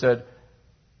verse said,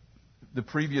 in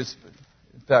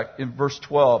fact, in verse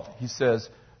 12, he says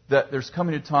that there's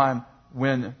coming a time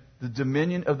when the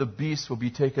dominion of the beast will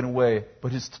be taken away,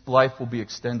 but his life will be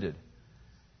extended.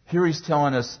 Here he's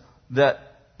telling us that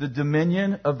the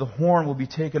dominion of the horn will be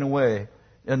taken away,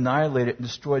 annihilated, and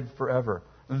destroyed forever.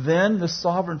 Then the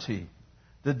sovereignty,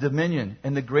 the dominion,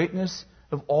 and the greatness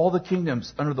of all the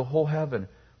kingdoms under the whole heaven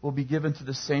will be given to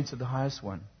the saints of the highest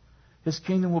one. His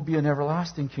kingdom will be an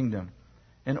everlasting kingdom,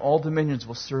 and all dominions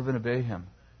will serve and obey him.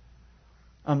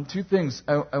 Two things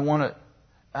I want to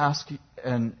ask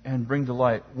and bring to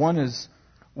light. One is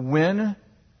when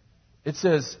it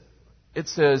says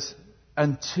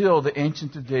until the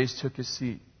Ancient of Days took his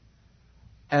seat,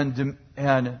 and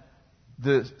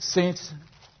the saints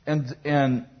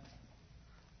and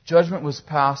judgment was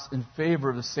passed in favor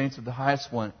of the saints of the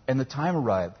highest one, and the time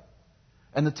arrived.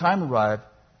 And the time arrived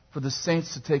for the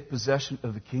saints to take possession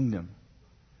of the kingdom.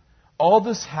 All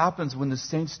this happens when the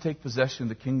saints take possession of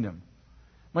the kingdom.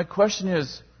 My question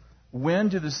is, when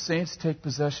do the saints take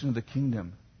possession of the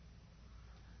kingdom?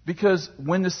 Because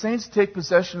when the saints take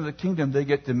possession of the kingdom, they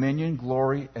get dominion,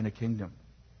 glory, and a kingdom.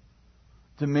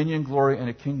 Dominion, glory, and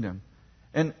a kingdom.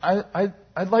 And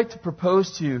I'd like to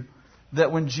propose to you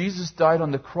that when Jesus died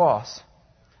on the cross,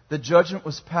 the judgment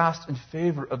was passed in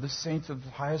favor of the saints of the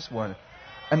highest one.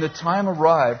 And the time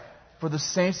arrived for the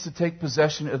saints to take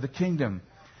possession of the kingdom.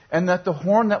 And that the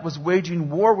horn that was waging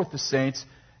war with the saints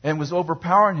and was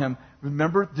overpowering him,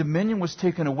 remember, dominion was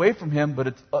taken away from him,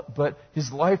 but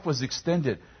his life was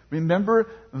extended. Remember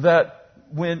that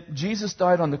when Jesus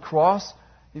died on the cross,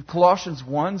 in Colossians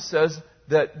 1 says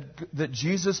that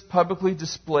Jesus publicly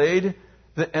displayed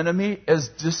the enemy as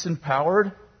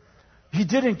disempowered. He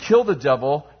didn't kill the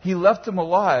devil. He left him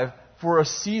alive for a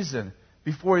season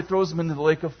before he throws him into the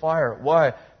lake of fire.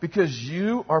 Why? Because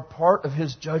you are part of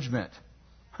his judgment.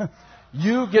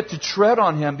 You get to tread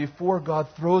on him before God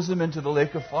throws him into the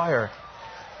lake of fire.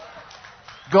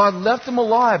 God left him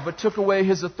alive but took away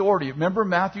his authority. Remember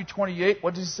Matthew 28?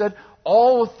 What he said?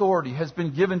 All authority has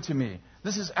been given to me.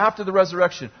 This is after the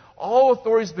resurrection. All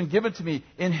authority has been given to me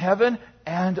in heaven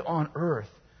and on earth.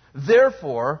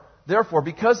 Therefore,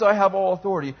 because I have all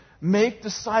authority, make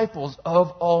disciples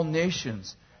of all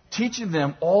nations, teaching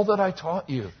them all that I taught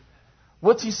you.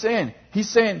 What's he saying? He's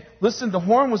saying, listen, the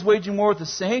horn was waging war with the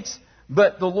saints,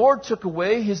 but the Lord took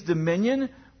away his dominion.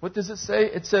 What does it say?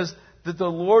 It says that the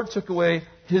Lord took away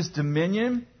his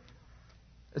dominion.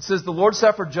 It says the Lord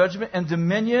sat for judgment, and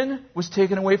dominion was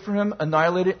taken away from him,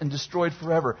 annihilated, and destroyed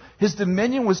forever. His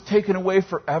dominion was taken away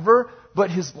forever,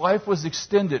 but his life was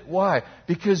extended. Why?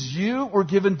 Because you were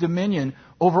given dominion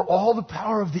over all the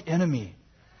power of the enemy.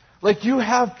 Like you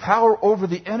have power over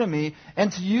the enemy,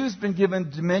 and to you has been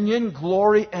given dominion,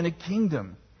 glory, and a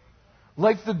kingdom.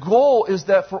 Like the goal is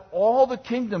that for all the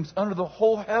kingdoms under the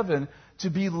whole heaven to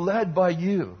be led by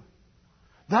you.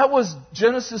 That was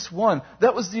Genesis 1.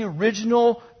 That was the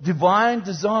original divine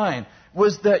design,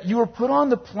 was that you were put on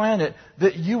the planet,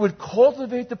 that you would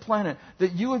cultivate the planet,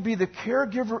 that you would be the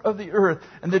caregiver of the earth,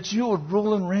 and that you would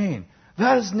rule and reign.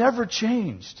 That has never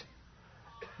changed.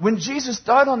 When Jesus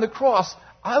died on the cross,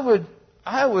 I'd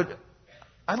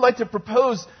like to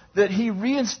propose that he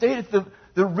reinstated the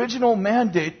original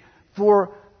mandate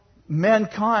for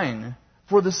mankind,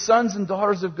 for the sons and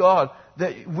daughters of God,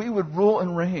 that we would rule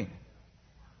and reign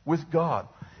with God.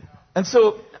 And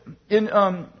so in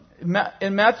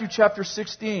Matthew chapter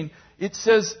 16, it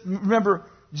says, remember,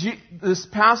 this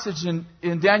passage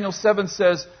in Daniel 7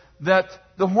 says that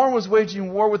the horn was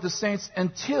waging war with the saints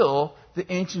until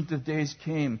the Ancient of Days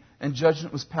came and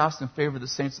judgment was passed in favor of the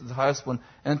saints of the highest one,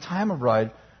 and time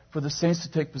arrived for the saints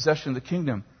to take possession of the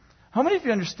kingdom. How many of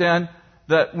you understand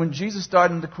that when Jesus died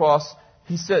on the cross,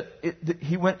 he said,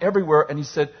 he went everywhere and he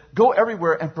said, go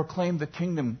everywhere and proclaim the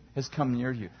kingdom has come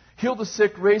near you. Heal the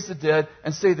sick, raise the dead,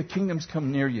 and say the kingdom's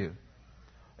come near you.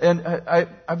 And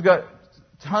I've got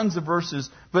tons of verses,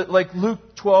 but like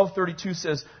Luke 12:32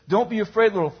 says, don't be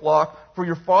afraid, little flock, for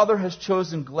your Father has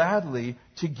chosen gladly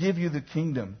to give you the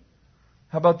kingdom.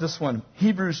 How about this one?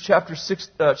 Hebrews chapter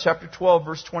 12,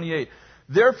 verse 28.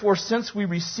 Therefore, since we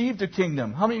received a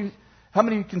kingdom, how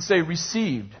many can say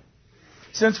received?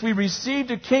 Since we received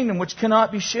a kingdom which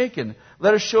cannot be shaken,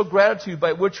 let us show gratitude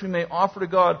by which we may offer to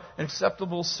God an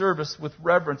acceptable service with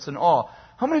reverence and awe.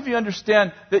 How many of you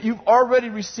understand that you've already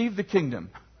received the kingdom?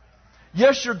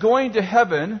 Yes, you're going to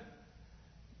heaven,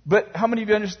 but how many of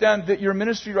you understand that your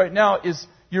ministry right now is,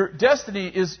 your destiny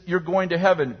is you're going to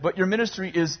heaven, but your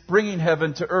ministry is bringing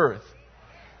heaven to earth?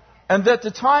 And that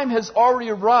the time has already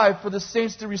arrived for the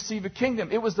saints to receive a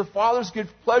kingdom. It was the Father's good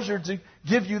pleasure to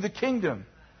give you the kingdom.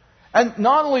 And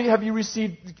not only have you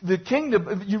received the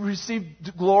kingdom, you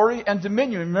received glory and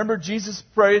dominion. Remember, Jesus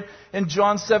prayed in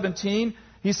John 17.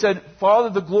 He said, Father,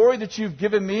 the glory that you've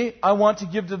given me, I want to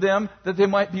give to them that they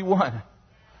might be one.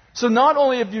 So not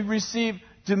only have you received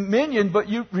dominion, but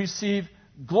you receive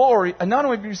glory. And not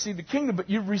only have you received the kingdom, but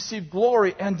you've received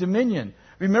glory and dominion.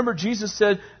 Remember, Jesus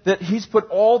said that He's put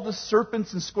all the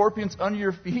serpents and scorpions under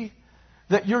your feet.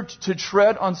 That you're to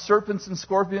tread on serpents and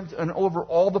scorpions and over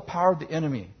all the power of the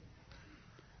enemy.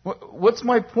 What's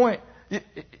my point?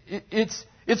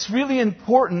 It's really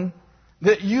important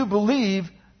that you believe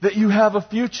that you have a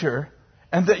future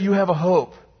and that you have a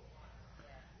hope.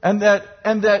 And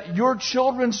that your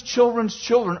children's children's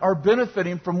children are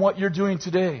benefiting from what you're doing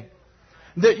today.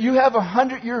 That you have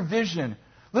 100-year vision.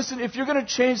 Listen, if you're going to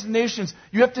change the nations,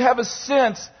 you have to have a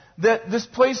sense that this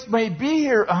place may be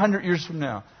here 100 years from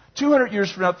now, 200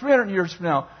 years from now, 300 years from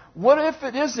now. What if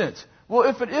it isn't? Well,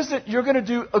 if it isn't, you're going to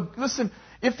do listen,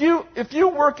 if you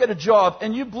work at a job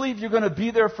and you believe you're going to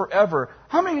be there forever,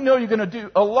 how many know you're going to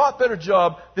do a lot better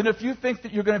job than if you think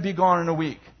that you're going to be gone in a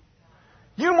week?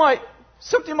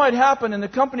 Something might happen and the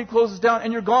company closes down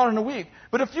and you're gone in a week.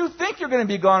 But if you think you're going to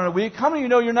be gone in a week, how many of you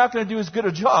know you're not going to do as good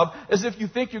a job as if you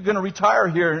think you're going to retire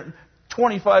here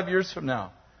 25 years from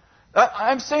now?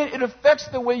 I'm saying it affects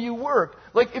the way you work.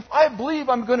 Like if I believe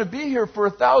I'm going to be here for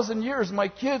 1,000 years, my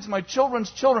kids, my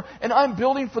children's children, and I'm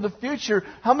building for the future,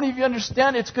 how many of you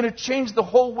understand it's going to change the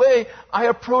whole way I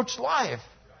approach life?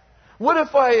 What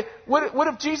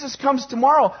if Jesus comes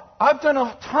tomorrow? I've done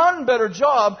a ton better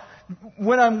job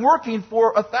when I'm working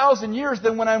for 1,000 years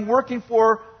than when I'm working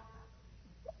for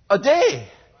a day.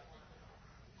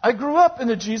 I grew up in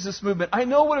the Jesus movement. I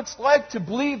know what it's like to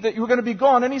believe that you're going to be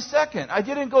gone any second. I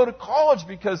didn't go to college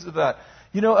because of that.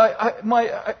 You know,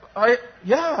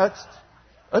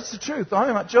 that's the truth.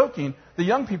 I'm not joking. The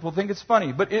young people think it's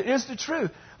funny, but it is the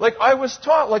truth. Like I was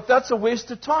taught, like that's a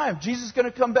waste of time. Jesus is going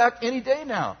to come back any day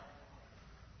now.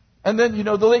 And then, you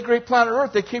know, the late great planet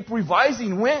Earth, they keep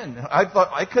revising when. I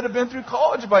thought I could have been through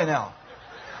college by now.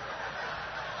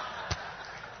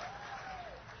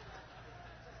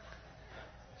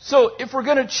 So if we're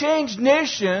going to change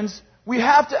nations, we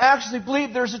have to actually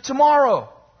believe there's a tomorrow.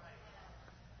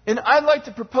 And I'd like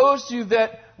to propose to you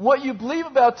that what you believe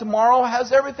about tomorrow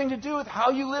has everything to do with how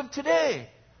you live today.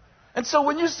 And so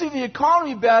when you see the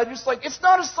economy bad, you're just like, it's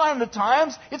not a sign of the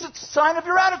times, it's a sign of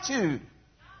your attitude.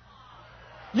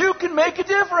 You can make a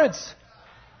difference.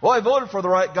 Well, I voted for the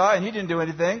right guy and he didn't do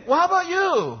anything. Well, how about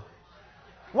you?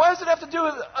 Why does it have to do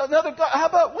with another guy? How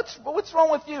about, what's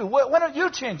wrong with you? Why don't you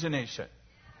change the nation?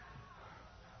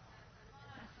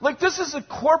 Like, this is a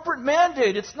corporate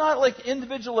mandate. It's not like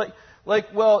individual,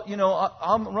 well,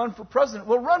 I'm run for president.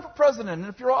 Well, run for president,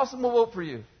 and if you're awesome, we'll vote for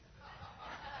you.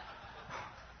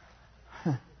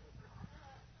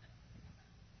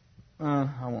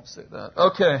 I won't say that.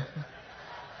 Okay.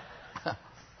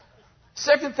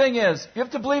 Second thing is, you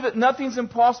have to believe that nothing's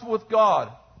impossible with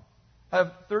God. I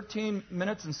have 13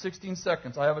 minutes and 16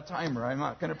 seconds. I have a timer. I'm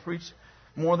not going to preach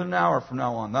more than an hour from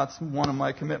now on. That's one of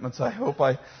my commitments. I hope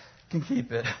I can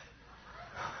keep it.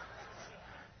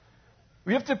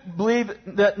 We have to believe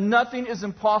that nothing is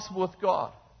impossible with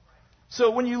God. So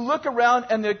when you look around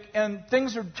and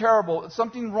things are terrible,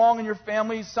 something's wrong in your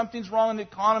family, something's wrong in the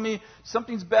economy,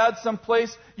 something's bad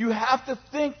someplace, you have to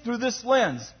think through this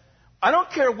lens. I don't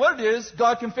care what it is,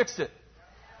 God can fix it.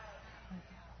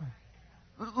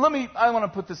 I want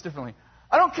to put this differently.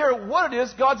 I don't care what it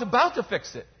is, God's about to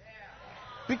fix it.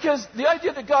 Because the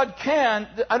idea that God can,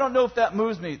 I don't know if that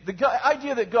moves me. The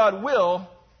idea that God will,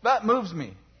 that moves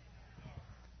me.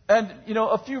 And,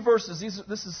 a few verses.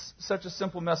 This is such a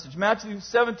simple message. Matthew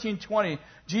 17:20,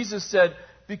 Jesus said,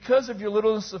 because of your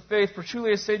littleness of faith, for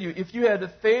truly I say to you, if you had a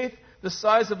faith the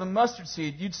size of a mustard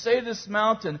seed, you'd say to this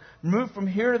mountain, move from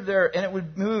here to there, and it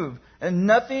would move. And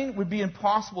nothing would be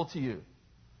impossible to you.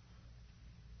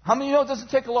 How many know it doesn't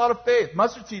take a lot of faith?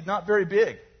 Mustard seed, not very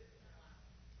big.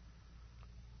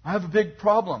 I have a big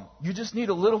problem. You just need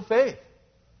a little faith.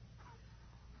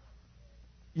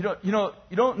 You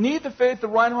don't need the faith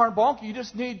of Reinhard Bonnke. You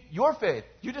just need your faith.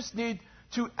 You just need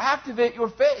to activate your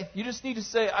faith. You just need to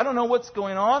say, I don't know what's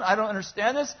going on. I don't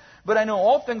understand this, but I know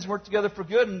all things work together for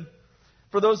good. And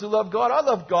for those who love God, I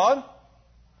love God.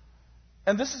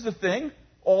 And this is the thing.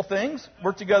 All things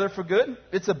work together for good.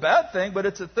 It's a bad thing, but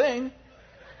it's a thing.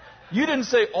 You didn't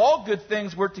say all good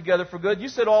things work together for good. You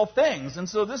said all things. And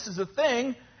so this is a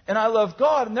thing, and I love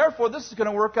God, and therefore this is going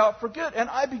to work out for good. And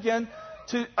I began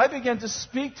to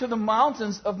speak to the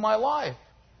mountains of my life.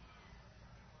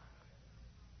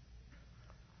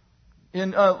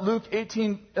 In Luke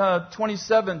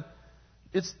 18:27,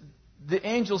 it's the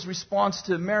angel's response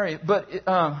to Mary. But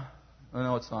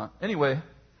no, it's not. Anyway,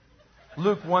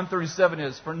 Luke 1:37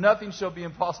 is, for nothing shall be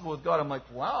impossible with God. I'm like,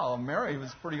 wow, Mary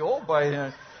was pretty old by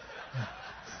then.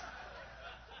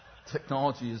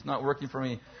 Technology is not working for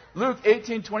me. Luke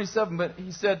 18:27, but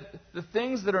he said, the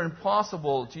things that are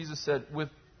impossible, Jesus said,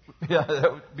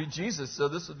 that would be Jesus, so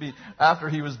this would be after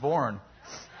he was born.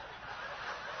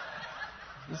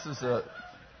 This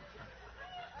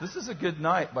is a good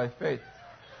night by faith.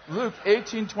 Luke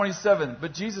 18:27,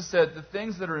 but Jesus said, the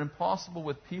things that are impossible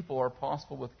with people are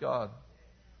possible with God.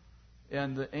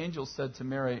 And the angel said to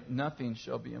Mary, nothing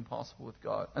shall be impossible with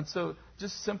God. And so,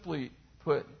 just simply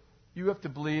put, you have to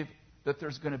believe that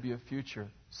there's going to be a future.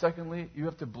 Secondly, you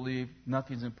have to believe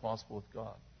nothing's impossible with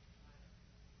God.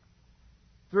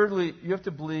 Thirdly, you have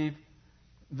to believe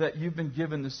that you've been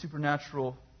given the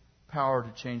supernatural power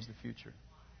to change the future.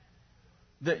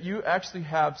 That you actually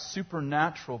have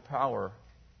supernatural power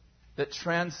that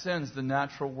transcends the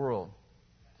natural world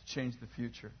to change the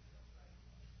future.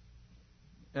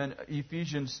 In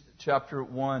Ephesians chapter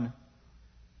 1,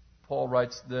 Paul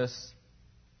writes this,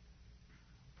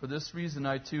 for this reason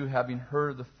I too, having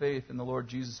heard of the faith in the Lord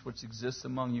Jesus which exists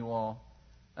among you all,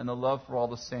 and the love for all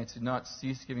the saints, do not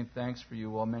cease giving thanks for you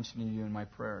while mentioning you in my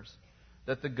prayers,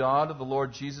 that the God of the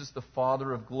Lord Jesus, the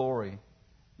Father of glory,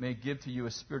 may give to you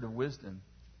a spirit of wisdom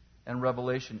and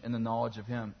revelation in the knowledge of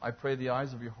Him. I pray the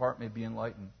eyes of your heart may be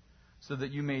enlightened, so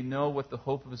that you may know what the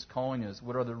hope of His calling is,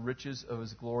 what are the riches of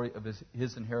His glory, of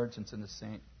His inheritance in the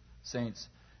saints,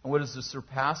 and what is the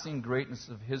surpassing greatness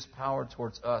of His power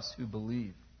towards us who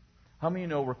believe. How many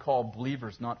know we're called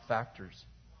believers, not factors?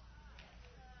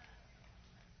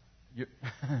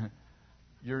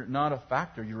 You're not a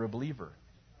factor, you're a believer.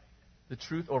 The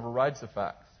truth overrides the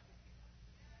facts.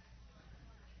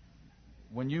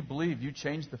 When you believe, you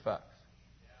change the facts.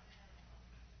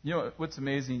 You know what's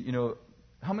amazing?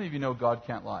 How many of you know God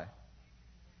can't lie?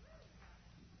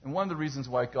 And one of the reasons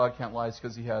why God can't lie is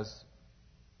because He has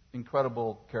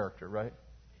incredible character, right?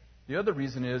 The other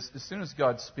reason is, as soon as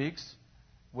God speaks,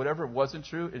 whatever wasn't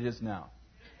true, it is now.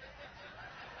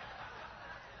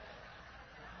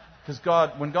 Because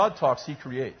when God talks, He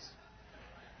creates.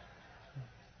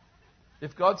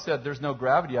 If God said there's no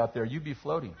gravity out there, you'd be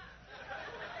floating.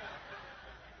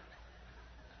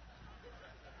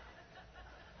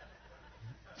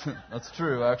 That's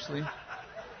true, actually.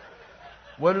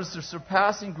 What is the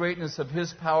surpassing greatness of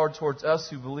His power towards us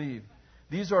who believe?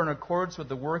 These are in accordance with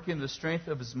the working of the strength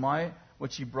of His might,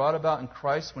 which He brought about in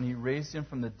Christ when He raised Him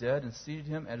from the dead and seated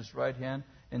Him at His right hand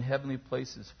in heavenly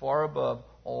places, far above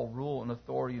all rule and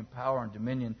authority and power and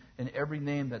dominion, and every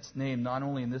name that's named, not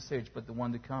only in this age, but the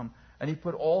one to come. And He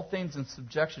put all things in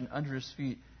subjection under His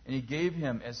feet, and He gave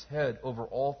Him as head over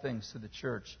all things to the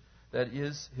church, that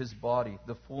is His body,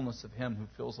 the fullness of Him who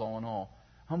fills all in all.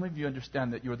 How many of you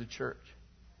understand that you're the church?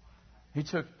 He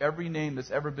took every name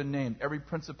that's ever been named, every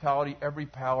principality, every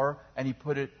power, and He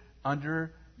put it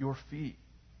under your feet.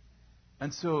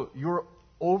 And so you're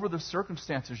over the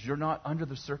circumstances. You're not under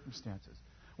the circumstances.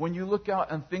 When you look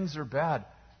out and things are bad,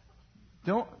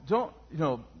 don't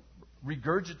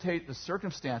regurgitate the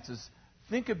circumstances.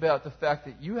 Think about the fact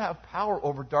that you have power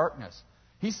over darkness.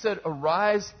 He said,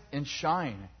 "Arise and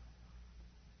shine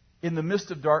in the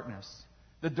midst of darkness."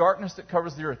 The darkness that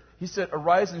covers the earth. He said,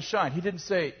 "Arise and shine." He didn't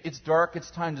say, "It's dark,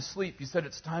 it's time to sleep." He said,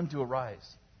 "It's time to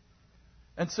arise."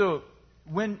 And so,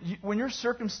 when your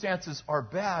circumstances are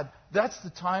bad, that's the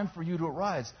time for you to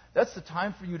arise. That's the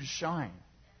time for you to shine.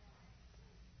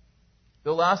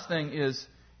 The last thing is,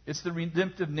 it's the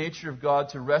redemptive nature of God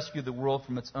to rescue the world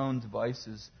from its own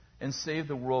devices and save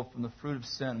the world from the fruit of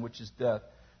sin, which is death.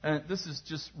 And this is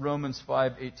just Romans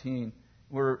 5:18,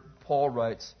 where Paul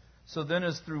writes, "So then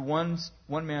as through one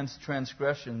man's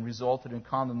transgression resulted in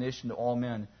condemnation to all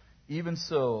men, even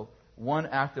so one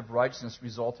act of righteousness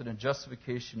resulted in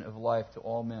justification of life to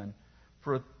all men.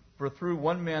 For through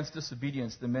one man's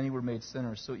disobedience the many were made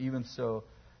sinners, so even so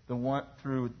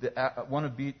through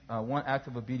one act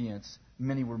of obedience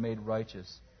many were made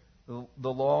righteous." The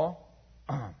law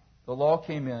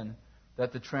came in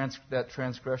that that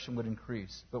transgression would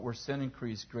increase, but where sin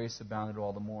increased, grace abounded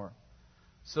all the more.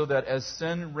 So that as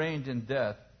sin reigned in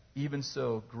death, even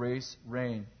so grace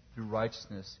reigned through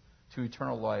righteousness to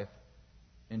eternal life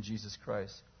in Jesus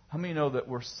Christ. How many know that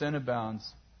where sin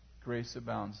abounds, grace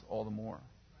abounds all the more?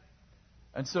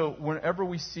 And so whenever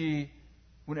we see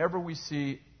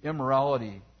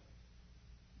immorality,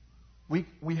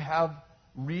 we have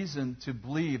reason to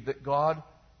believe that God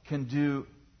can do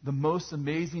the most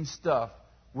amazing stuff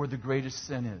where the greatest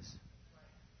sin is.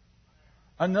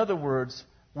 In other words,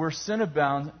 where sin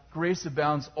abounds, grace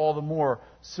abounds all the more.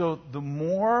 So the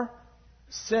more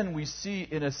sin we see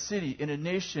in a city, in a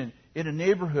nation, in a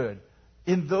neighborhood,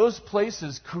 in those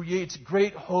places creates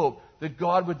great hope that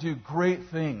God would do great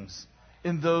things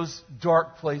in those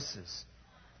dark places.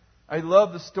 I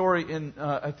love the story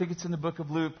I think it's in the book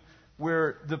of Luke,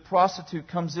 where the prostitute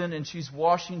comes in and she's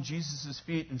washing Jesus'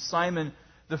 feet, and Simon,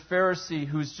 the Pharisee,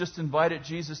 who's just invited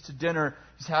Jesus to dinner,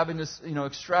 he's having this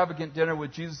extravagant dinner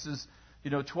with Jesus'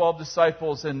 12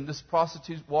 disciples, and this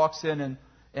prostitute walks in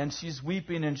and she's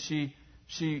weeping, and she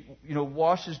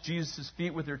washes Jesus'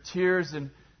 feet with her tears, and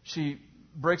she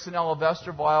breaks an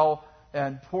alabaster vial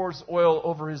and pours oil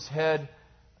over His head,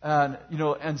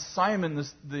 and Simon,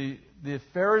 the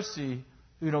Pharisee,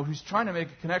 who's trying to make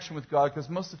a connection with God, because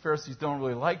most of the Pharisees don't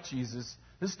really like Jesus.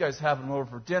 This guy's having him over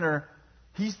for dinner.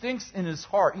 He thinks in his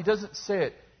heart, he doesn't say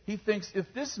it, he thinks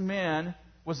if this man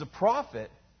was a prophet,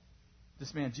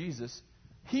 this man Jesus,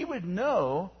 he would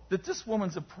know that this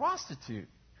woman's a prostitute.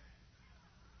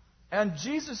 And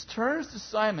Jesus turns to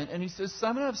Simon and He says,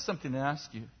 "Simon, I have something to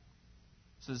ask you."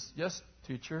 He says, "Yes,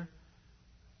 teacher."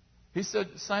 He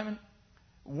said, "Simon,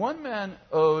 one man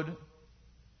owed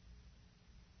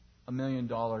 $1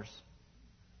 million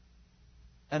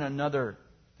and another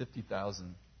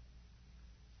 50,000.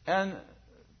 And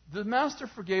the master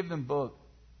forgave them both.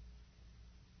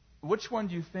 Which one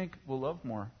do you think will love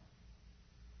more?"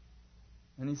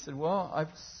 And he said, "Well, I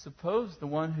suppose the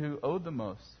one who owed the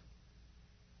most."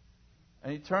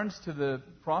 And he turns to the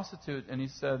prostitute and he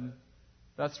said,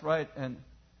 "That's right."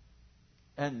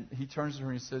 And he turns to her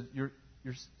and he said, Your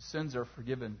sins are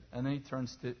forgiven." And then he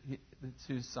turns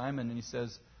to Simon and he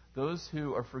says, "Those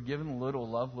who are forgiven little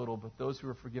love little, but those who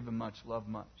are forgiven much love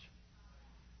much."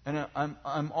 And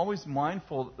I'm always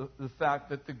mindful of the fact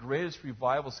that the greatest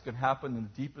revivals can happen in the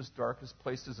deepest, darkest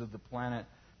places of the planet,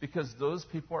 because those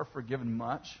people are forgiven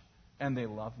much and they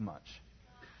love much.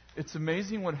 It's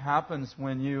amazing what happens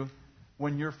when you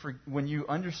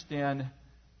understand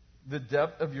the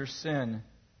depth of your sin.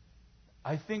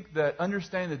 I think that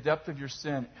understanding the depth of your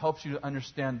sin helps you to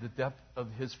understand the depth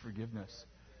of His forgiveness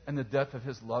and the depth of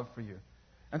His love for you.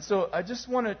 And so I just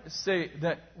want to say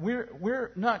that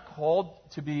we're not called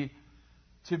to be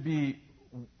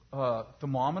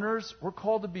thermometers. We're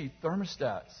called to be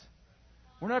thermostats.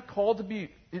 We're not called to be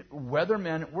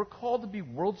weathermen. We're called to be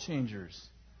world changers.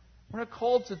 We're not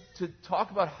called to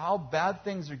talk about how bad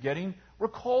things are getting. We're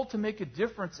called to make a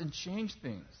difference and change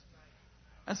things.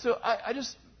 And so I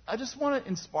just want to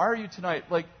inspire you tonight.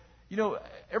 Like,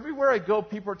 everywhere I go,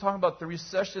 people are talking about the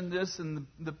recession this and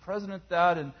the president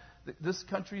that, and this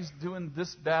country's doing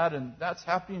this bad and that's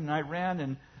happening in Iran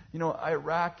and,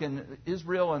 Iraq and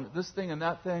Israel and this thing and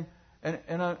that thing.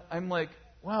 And I'm like,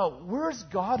 wow, where's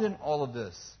God in all of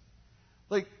this?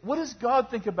 Like, what does God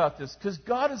think about this? Because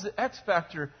God is the X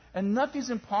factor, and nothing's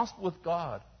impossible with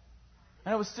God.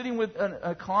 And I was sitting with an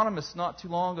economist not too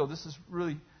long ago. This is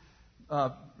really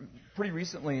pretty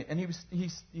recently, and he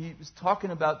was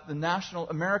talking about the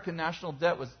American national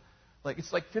debt was like,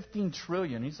 it's like 15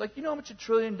 trillion. He's like, you know how much $1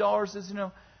 trillion is?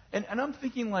 And I'm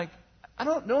thinking, like, I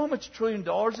don't know how much $1 trillion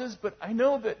is, but I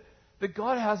know that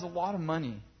God has a lot of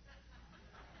money.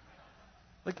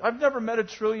 Like, I've never met a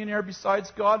trillionaire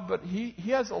besides God, but he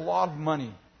has a lot of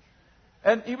money.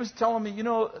 And he was telling me,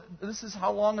 this is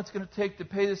how long it's going to take to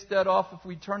pay this debt off if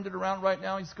we turned it around right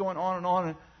now. He's going on and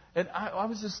on. And I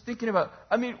was just thinking about,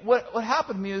 what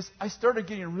happened to me is I started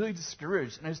getting really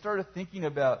discouraged. And I started thinking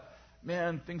about,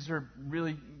 man, things are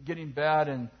really getting bad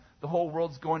and the whole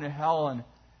world's going to hell.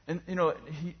 And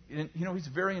he's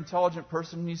a very intelligent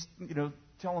person. He's,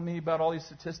 telling me about all these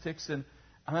statistics. And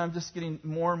I'm just getting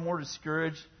more and more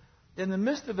discouraged. In the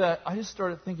midst of that, I just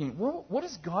started thinking, well, what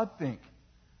does God think?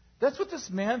 That's what this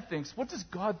man thinks. What does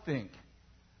God think?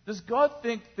 Does God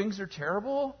think things are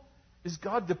terrible? Is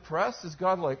God depressed? Is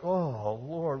God like, oh,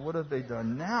 Lord, what have they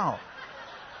done now?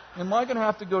 Am I going to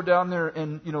have to go down there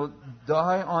and,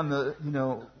 die on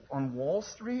on Wall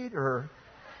Street?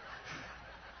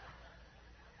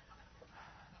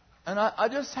 And I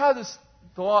just had this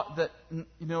thought that,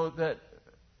 that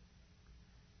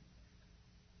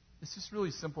it's just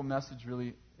really simple message,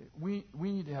 really. We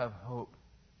need to have hope.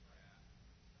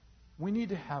 We need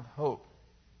to have hope.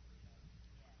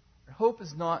 Hope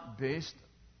is not based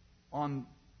on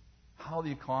how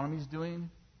the economy is doing.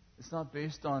 It's not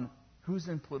based on who's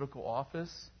in political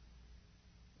office.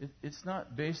 It's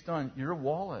not based on your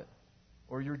wallet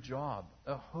or your job.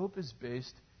 Hope is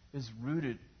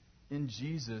rooted in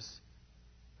Jesus,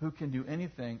 who can do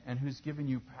anything and who's given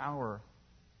you power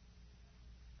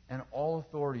and all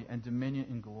authority and dominion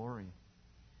and glory.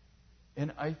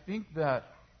 And I think that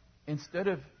instead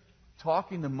of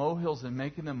talking to molehills and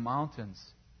making them mountains,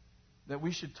 that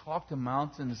we should talk to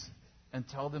mountains and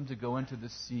tell them to go into the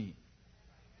sea.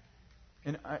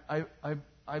 And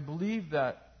I believe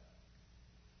that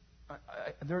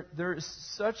there is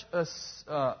such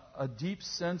a deep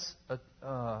sense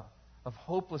of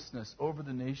hopelessness over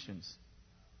the nations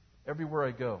everywhere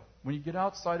I go. When you get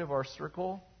outside of our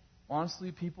circle,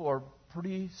 honestly, people are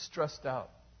pretty stressed out.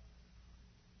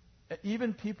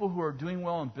 Even people who are doing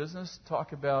well in business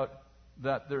talk about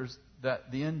that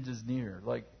the end is near.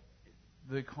 Like,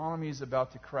 the economy is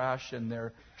about to crash, and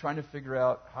they're trying to figure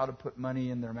out how to put money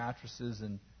in their mattresses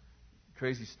and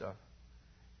crazy stuff.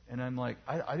 And I'm like,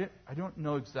 I don't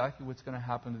know exactly what's going to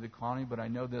happen to the economy, but I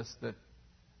know this, that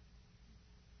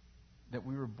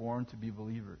we were born to be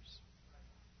believers.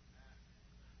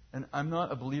 And I'm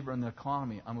not a believer in the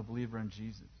economy. I'm a believer in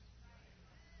Jesus.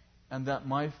 And that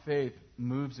my faith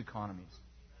moves economies.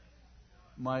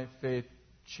 My faith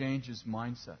changes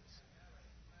mindsets.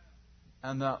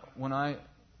 And that when I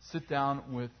sit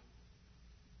down with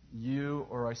you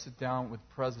or I sit down with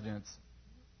presidents,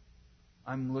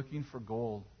 I'm looking for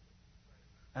gold.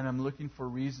 And I'm looking for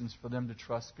reasons for them to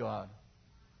trust God.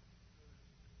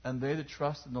 And they that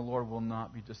trust in the Lord will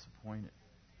not be disappointed.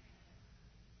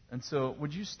 And so,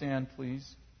 would you stand,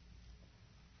 please?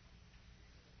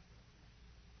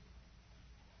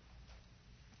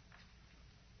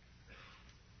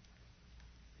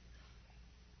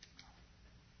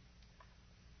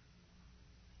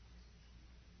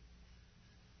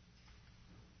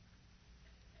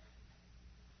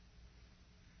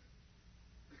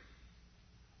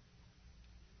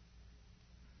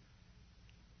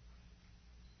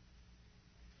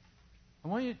 I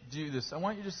want you to do this. I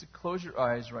want you just to close your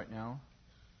eyes right now.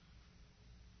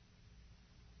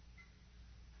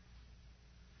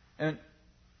 And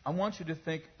I want you to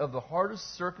think of the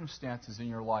hardest circumstances in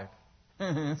your life.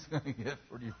 It's going to get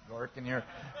pretty dark in here.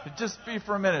 Just be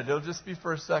for a minute. It'll just be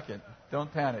for a second.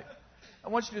 Don't panic. I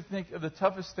want you to think of the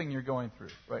toughest thing you're going through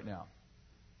right now.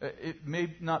 It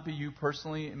may not be you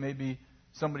personally. It may be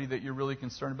somebody that you're really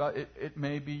concerned about. It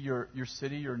may be your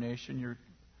city, your nation, your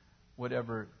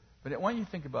whatever. But I want you to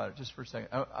think about it just for a second.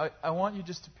 I want you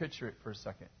just to picture it for a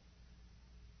second.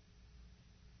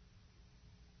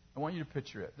 want you to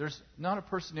picture it. There's not a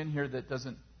person in here that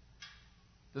doesn't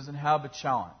have a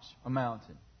challenge, a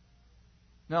mountain.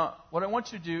 Now, what I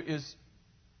want you to do is,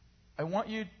 I want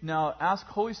you now ask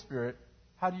Holy Spirit,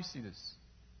 how do you see this?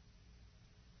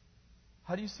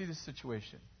 How do you see this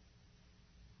situation?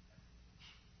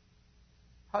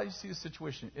 How do you see the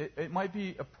situation? It might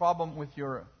be a problem with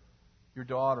your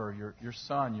daughter, your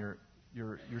son,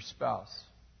 your spouse.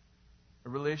 A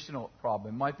relational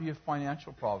problem. It might be a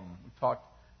financial problem. We talked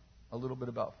a little bit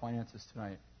about finances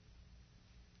tonight.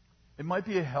 It might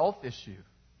be a health issue.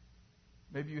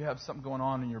 Maybe you have something going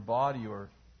on in your body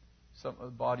or the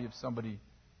body of somebody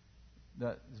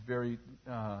that is very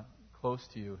close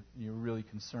to you and you're really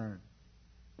concerned.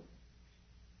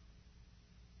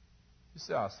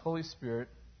 Just ask, Holy Spirit,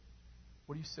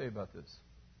 what do you say about this?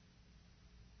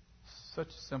 Such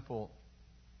a simple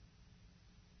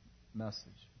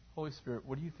message. Holy Spirit,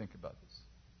 what do you think about this?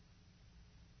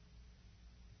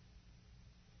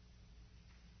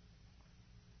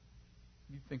 What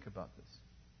do you think about this?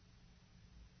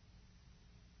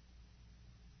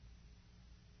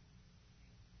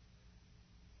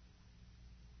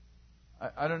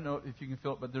 I don't know if you can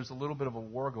feel it, but there's a little bit of a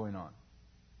war going on.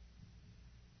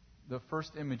 The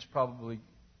first image probably,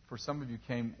 for some of you,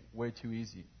 came way too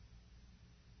easy.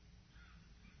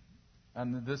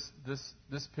 And this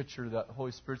picture that the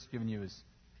Holy Spirit's given you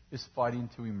is fighting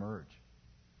to emerge.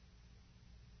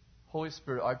 Holy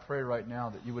Spirit, I pray right now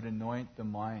that you would anoint the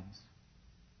minds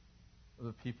of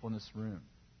the people in this room.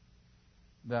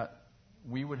 That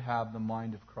we would have the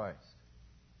mind of Christ.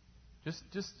 Just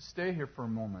stay here for a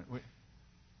moment.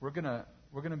 We're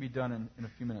gonna be done in a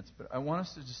few minutes, but I want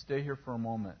us to just stay here for a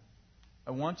moment.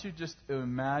 I want you just to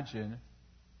imagine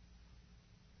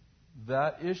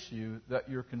that issue that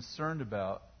you're concerned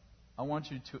about. I want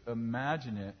you to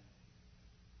imagine it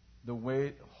the way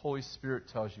the Holy Spirit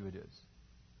tells you it is.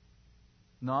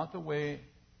 Not the way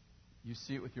you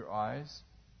see it with your eyes,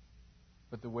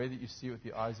 but the way that you see it with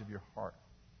the eyes of your heart.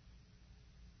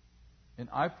 And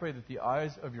I pray that the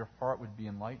eyes of your heart would be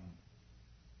enlightened.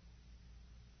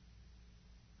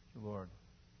 Thank you, Lord.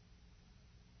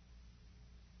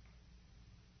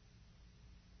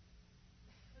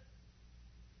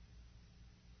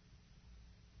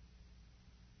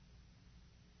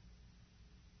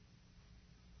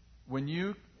 When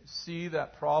you see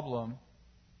that problem,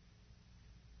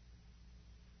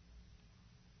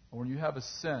 or when you have a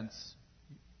sense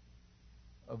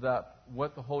of that,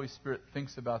 what the Holy Spirit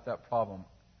thinks about that problem,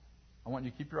 I want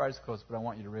you to keep your eyes closed, but I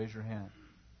want you to raise your hand.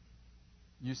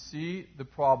 You see the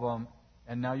problem,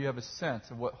 and now you have a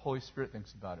sense of what Holy Spirit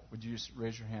thinks about it. Would you just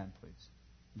raise your hand, please?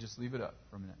 And just leave it up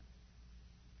for a minute.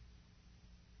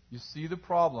 You see the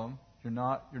problem. You're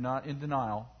not in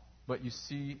denial, but you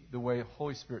see the way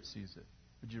Holy Spirit sees it.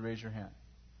 Would you raise your hand?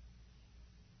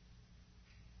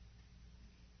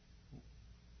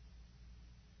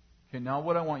 Okay, now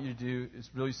what I want you to do is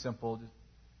really simple.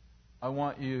 I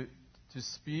want you to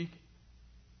speak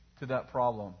to that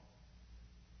problem.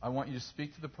 I want you to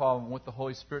speak to the problem what the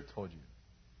Holy Spirit told you.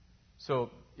 So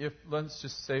if, let's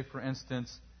just say, for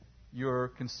instance, you're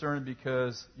concerned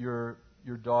because your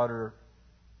daughter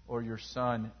or your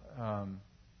son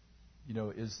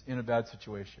is in a bad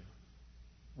situation.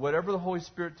 Whatever the Holy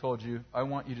Spirit told you, I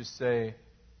want you to say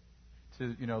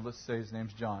to, let's say his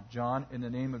name's John. John, in the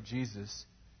name of Jesus,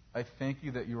 I thank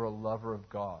you that you're a lover of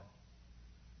God.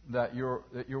 That you're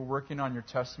working on your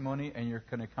testimony and you're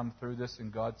going to come through this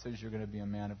and God says you're going to be a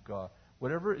man of God.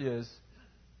 Whatever it is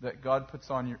that God puts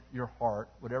on your heart,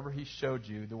 whatever He showed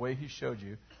you, the way He showed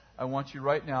you, I want you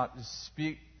right now to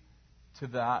speak to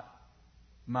that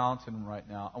mountain right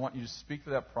now. I want you to speak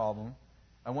to that problem.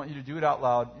 I want you to do it out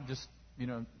loud. Just,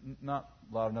 not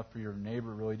loud enough for your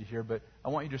neighbor really to hear, but I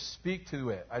want you to speak to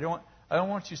it. I don't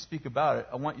want you to speak about it.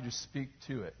 I want you to speak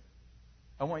to it.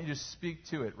 I want you to speak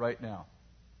to it right now.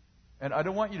 And I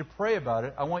don't want you to pray about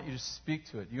it. I want you to speak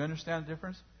to it. Do you understand the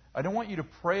difference? I don't want you to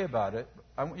pray about it.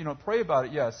 Pray about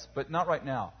it, yes, but not right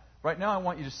now. Right now, I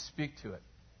want you to speak to it.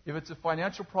 If it's a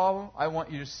financial problem, I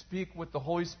want you to speak what the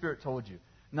Holy Spirit told you.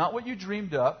 Not what you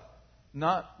dreamed up,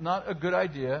 not a good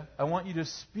idea. I want you to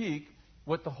speak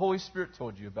what the Holy Spirit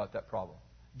told you about that problem.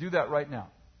 Do that right now.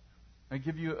 I'll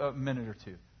give you a minute or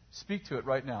two. Speak to it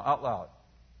right now, out loud.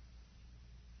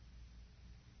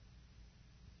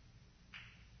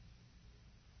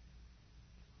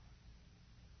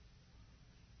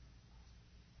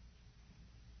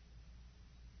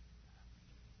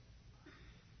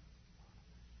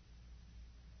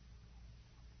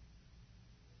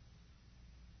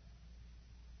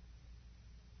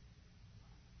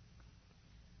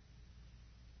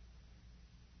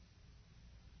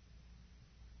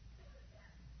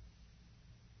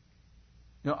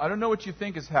 I don't know what you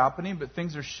think is happening, but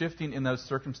things are shifting in those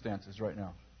circumstances right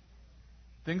now.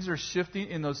 Things are shifting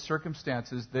in those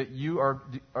circumstances that you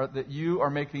are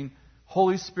making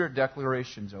Holy Spirit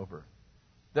declarations over.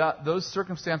 That those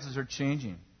circumstances are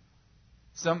changing.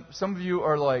 Some of you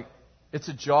are like, it's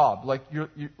a job. Like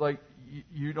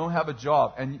you don't have a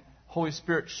job, and Holy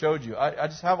Spirit showed you. I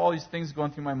just have all these things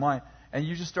going through my mind, and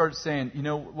you just started saying, you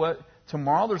know what?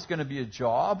 Tomorrow there's going to be a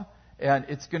job, and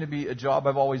it's going to be a job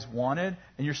I've always wanted,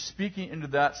 and you're speaking into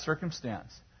that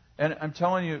circumstance. And I'm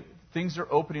telling you, things are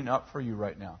opening up for you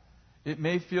right now. It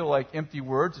may feel like empty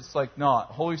words. It's like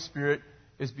not. Holy Spirit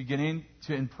is beginning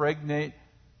to impregnate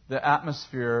the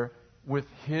atmosphere with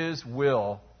His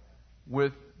will,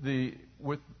 with the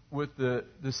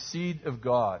seed of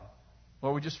God.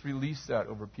 Lord, we just release that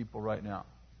over people right now.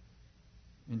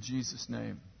 In Jesus'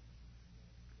 name.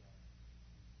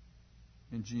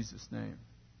 In Jesus' name.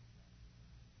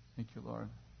 Thank you, Lord.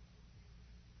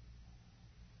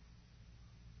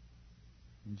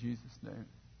 In Jesus' name.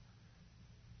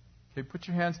 Okay, put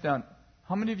your hands down.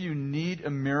 How many of you need a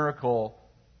miracle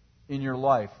in your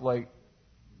life? Like,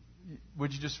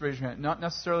 would you just raise your hand? Not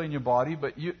necessarily in your body,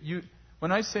 but you.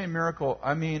 When I say miracle,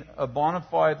 I mean a bona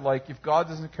fide, like if God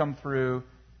doesn't come through,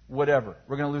 whatever.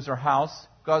 We're going to lose our house.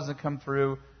 If God doesn't come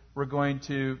through, we're going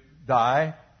to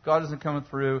die. If God doesn't come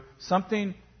through,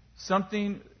 something,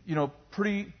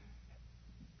 pretty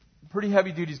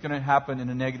heavy duty is going to happen in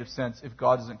a negative sense if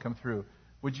God doesn't come through.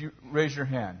 Would you raise your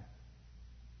hand?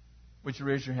 Would you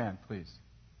raise your hand, please?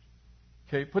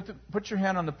 Okay, put your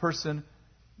hand on the person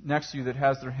next to you that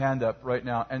has their hand up right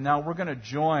now. And now we're going to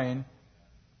join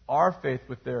our faith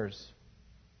with theirs.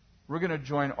 We're going to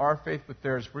join our faith with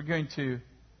theirs. We're going to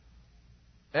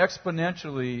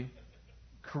exponentially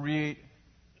create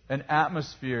an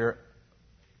atmosphere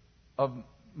of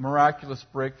miraculous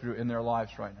breakthrough in their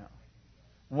lives right now.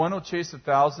 1 will chase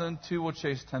 1,000, 2 will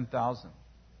chase 10,000.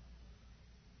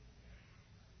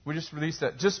 We just release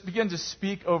that. Just begin to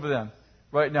speak over them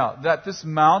right now. That this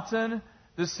mountain,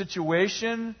 this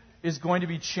situation is going to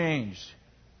be changed.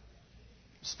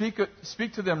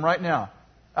 Speak to them right now,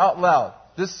 out loud.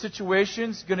 This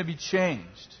situation's going to be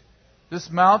changed.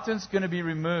 This mountain's going to be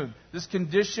removed. This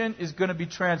condition is going to be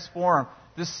transformed.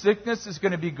 This sickness is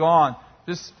going to be gone.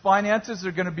 This finances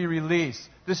are going to be released.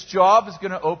 This job is going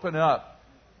to open up.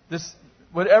 This,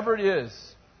 whatever it is,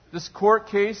 this court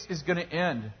case is going to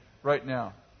end right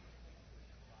now.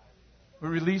 We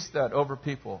release that over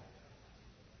people.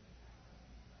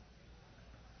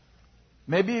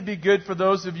 Maybe it'd be good for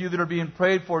those of you that are being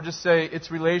prayed for, just say it's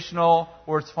relational,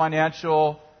 or it's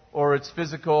financial, or it's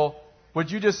physical. Would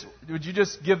you just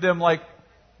give them like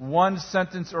one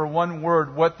sentence or one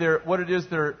word what it is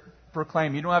they're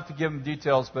proclaiming? You don't have to give them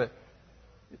details, but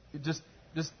just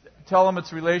tell them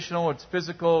it's relational, it's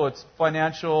physical, it's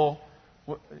financial,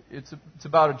 it's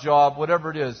about a job,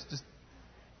 whatever it is. Just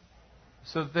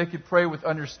so that they could pray with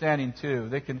understanding too.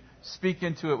 They can speak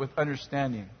into it with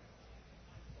understanding.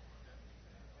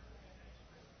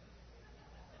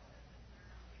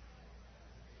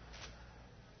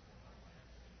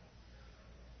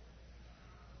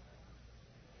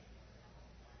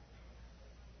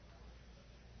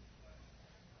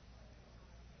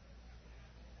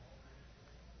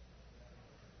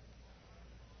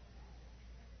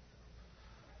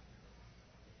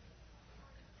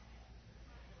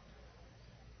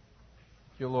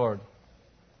 You, Lord.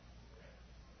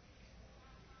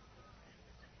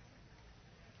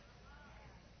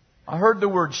 I heard the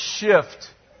word shift.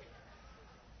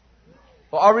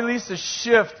 Well, I'll release a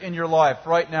shift in your life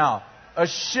right now. A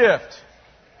shift.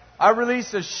 I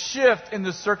release a shift in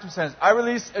the circumstance. I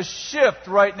release a shift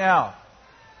right now.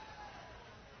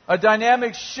 A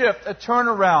dynamic shift, a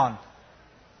turnaround,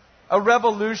 a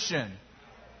revolution,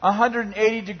 a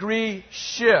 180-degree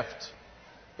shift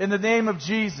in the name of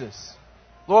Jesus.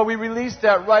 Lord, we release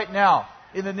that right now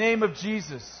in the name of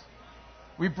Jesus.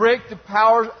 We break the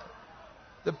powers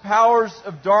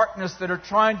of darkness that are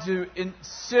trying to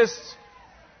insist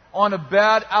on a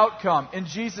bad outcome. In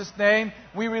Jesus' name,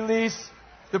 we release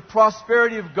the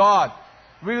prosperity of God.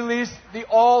 We release the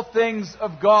all things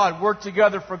of God work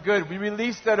together for good. We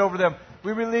release that over them.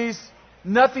 We release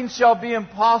nothing shall be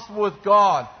impossible with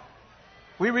God.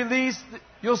 We release,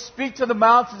 you'll speak to the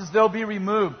mountains, they'll be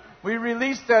removed. We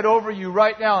release that over you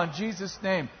right now in Jesus'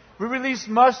 name. We release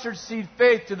mustard seed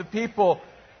faith to the people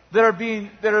that are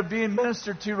being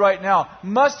ministered to right now.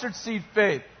 Mustard seed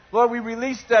faith. Lord, we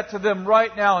release that to them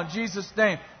right now in Jesus'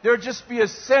 name. There would just be a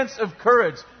sense of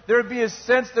courage. There would be a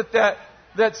sense that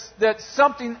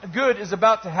something good is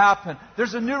about to happen.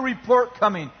 There's a new report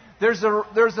coming. There's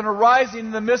an arising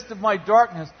in the midst of my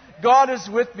darkness. God is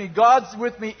with me. God's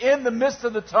with me in the midst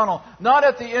of the tunnel, not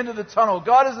at the end of the tunnel.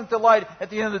 God isn't the light at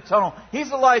the end of the tunnel. He's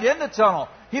the light in the tunnel.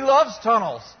 He loves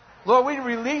tunnels. Lord, we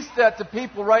release that to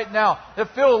people right now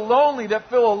that feel lonely, that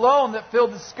feel alone, that feel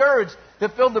discouraged,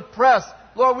 that feel depressed.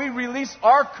 Lord, we release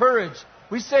our courage.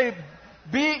 We say,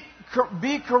 be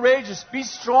courageous, be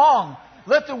strong.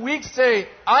 Let the weak say,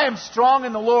 I am strong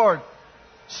in the Lord.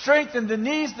 Strengthen the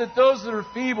knees that those that are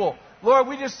feeble. Lord,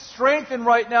 we just strengthen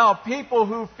right now people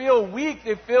who feel weak,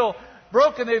 they feel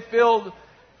broken, they feel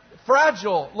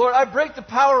fragile. Lord, I break the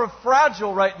power of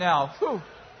fragile right now. Whew.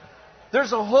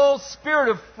 There's a whole spirit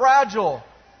of fragile.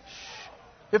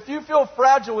 If you feel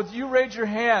fragile, would you raise your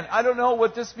hand? I don't know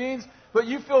what this means, but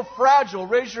you feel fragile,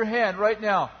 raise your hand right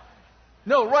now.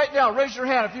 No, right now, raise your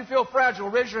hand. If you feel fragile,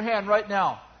 raise your hand right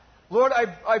now. Lord,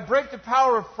 I break the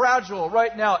power of fragile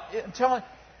right now.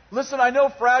 Listen, I know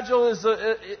fragile is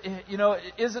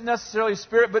isn't necessarily a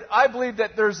spirit, but I believe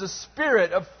that there's a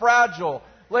spirit of fragile,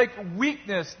 like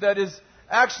weakness, that is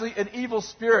actually an evil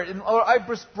spirit. And Lord, I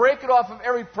just break it off of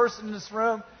every person in this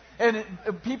room and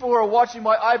people who are watching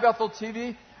my iBethel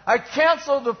TV. I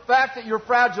cancel the fact that you're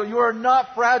fragile. You are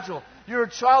not fragile. You're a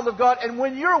child of God. And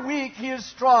when you're weak, He is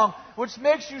strong, which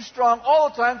makes you strong all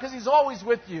the time because He's always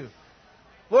with you.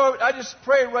 Lord, I just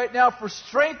pray right now for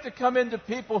strength to come into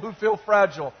people who feel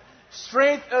fragile.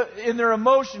 Strength in their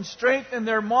emotions, strength in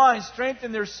their minds, strength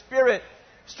in their spirit,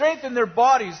 strength in their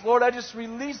bodies. Lord, I just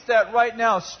release that right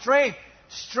now. Strength,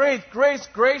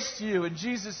 grace to you in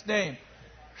Jesus' name.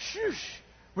 Shoosh.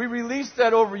 We release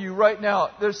that over you right now.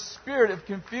 The spirit of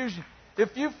confusion.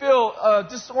 If you feel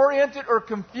disoriented or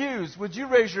confused, would you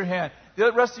raise your hand?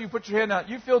 The rest of you put your hand out.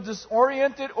 You feel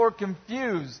disoriented or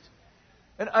confused.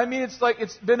 And I mean, it's like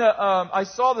it's been I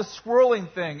saw the swirling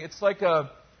thing. It's like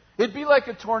it'd be like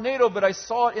a tornado, but I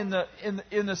saw it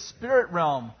in the spirit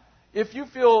realm. If you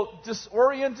feel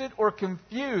disoriented or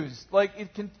confused, like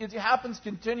it happens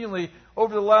continually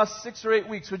over the last 6 or 8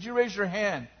 weeks, would you raise your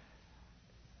hand?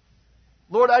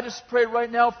 Lord, I just pray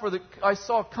right now I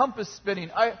saw compass spinning.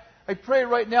 I pray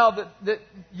right now that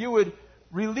you would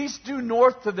release due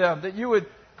north to them, that you would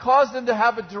cause them to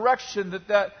have a direction,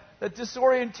 that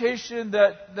disorientation,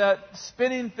 that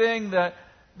spinning thing, that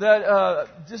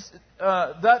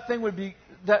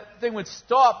thing would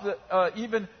stop. That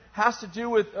even has to do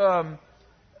with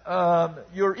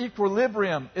your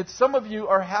equilibrium. Some of you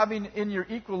are having in your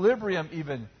equilibrium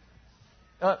even.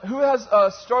 Who has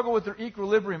a struggle with their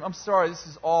equilibrium? I'm sorry, this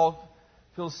is all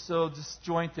feels so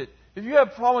disjointed. If you have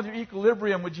a problem with your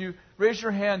equilibrium, would you raise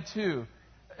your hand too?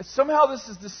 Somehow this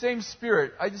is the same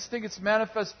spirit. I just think it's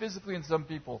manifest physically in some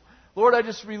people. Lord, I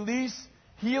just release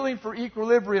healing for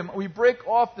equilibrium. We break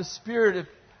off the spirit of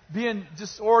being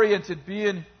disoriented,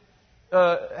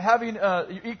 having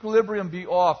your equilibrium be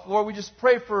off. Lord, we just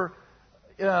pray for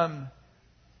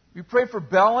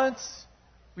balance.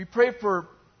 We pray for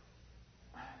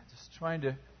just trying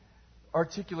to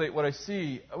articulate what I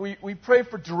see. We pray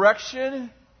for direction.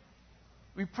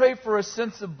 We pray for a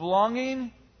sense of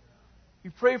belonging.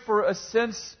 We pray for a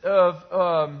sense of,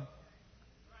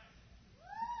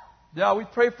 we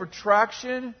pray for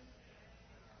traction.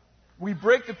 We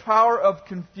break the power of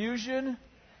confusion.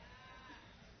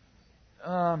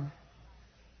 Lord,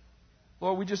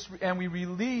 we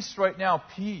release right now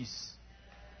peace.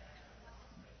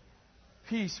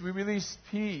 Peace. We release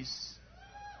peace.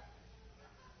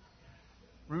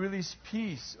 We release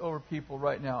peace over people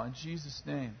right now in Jesus'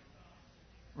 name.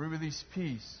 We release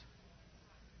peace.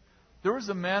 There was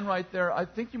a man right there. I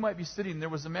think you might be sitting. There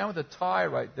was a man with a tie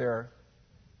right there.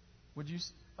 Would you?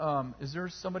 Is there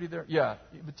somebody there? Yeah.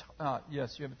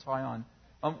 Yes, you have a tie on.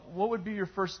 What would be your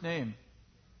first name?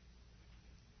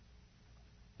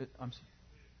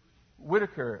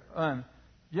 Whitaker.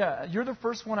 Yeah, you're the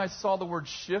first one I saw the word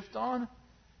shift on.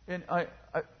 And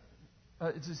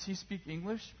does he speak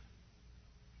English?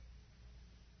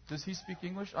 Does he speak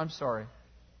English? I'm sorry.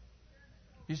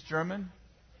 He's German?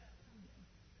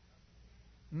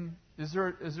 Is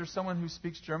there someone who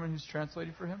speaks German who's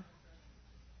translating for him?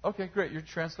 Okay, great. You're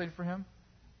translating for him?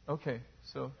 Okay,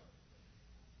 so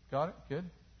got it? Good.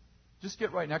 Just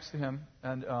get right next to him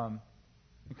and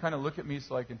kind of look at me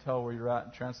so I can tell where you're at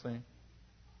in translating.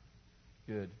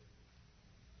 Good.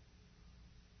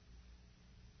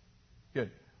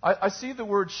 Good. I see the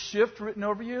word shift written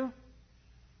over you.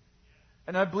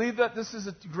 And I believe that this is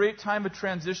a great time of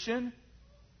transition.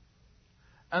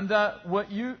 And that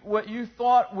what you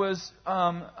thought was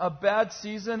a bad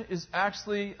season is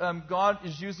actually God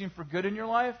is using for good in your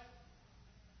life.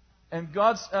 And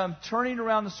God's turning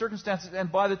around the circumstances.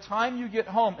 And by the time you get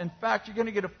home, in fact, you're going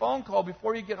to get a phone call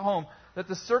before you get home that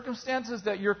the circumstances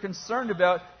that you're concerned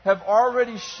about have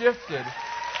already shifted.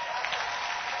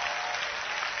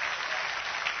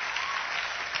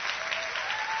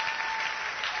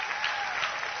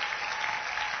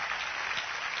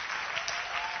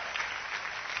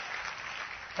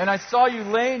 And I saw you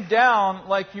laying down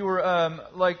like you were,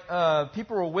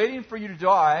 people were waiting for you to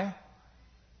die.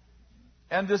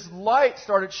 And this light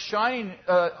started shining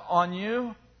on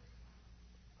you.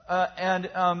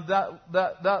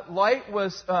 That light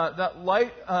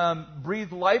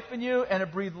breathed life in you, and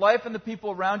it breathed life in the people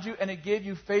around you, and it gave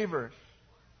you favor.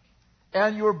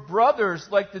 And your brothers,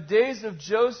 like the days of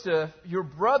Joseph, your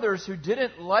brothers who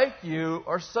didn't like you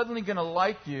are suddenly going to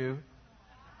like you.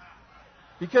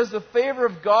 Because the favor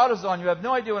of God is on you. I have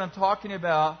no idea what I'm talking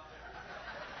about,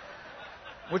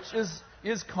 which is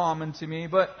common to me.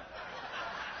 But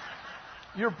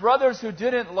your brothers who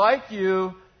didn't like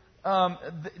you,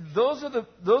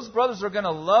 those brothers are going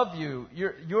to love you.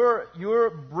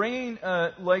 You're bringing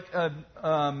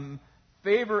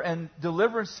favor and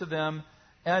deliverance to them.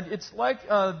 And it's like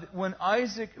when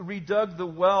Isaac redug the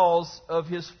wells of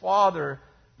his father,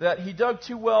 that he dug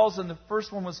 2 wells, and the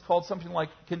first one was called something like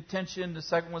contention, the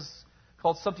second was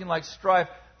called something like strife.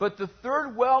 But the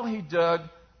third well he dug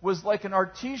was like an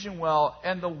artesian well,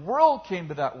 and the world came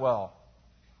to that well.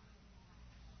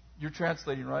 You're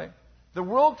translating, right? The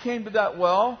world came to that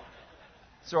well.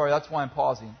 Sorry, that's why I'm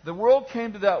pausing. The world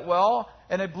came to that well,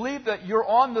 and I believe that you're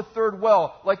on the third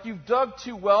well. Like you've dug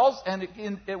 2 wells, and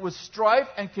it was strife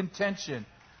and contention.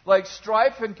 Like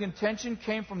strife and contention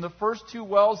came from the first 2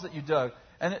 wells that you dug.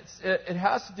 And it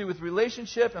has to do with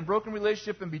relationship and broken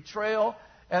relationship and betrayal.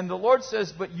 And the Lord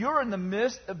says, but you're in the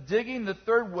midst of digging the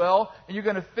third well, and you're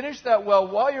going to finish that well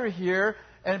while you're here.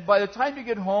 And by the time you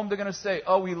get home, they're going to say,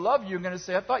 oh, we love you. You're going to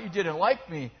say, I thought you didn't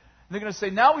like me. And they're going to say,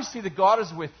 now we see that God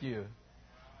is with you.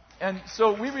 And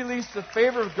so we release the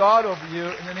favor of God over you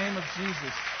in the name of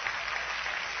Jesus.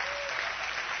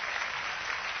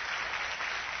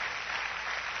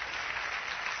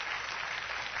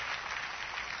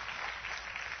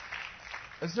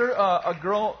 Is there a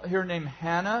girl here named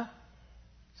Hannah?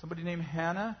 Somebody named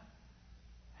Hannah?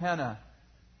 Hannah.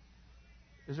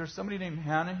 Is there somebody named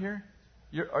Hannah here?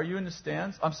 Are you in the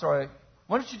stands? I'm sorry.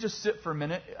 Why don't you just sit for a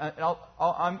minute?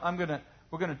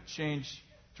 We're gonna change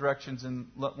directions and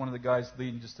let one of the guys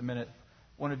lead in just a minute.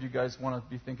 One of you guys want to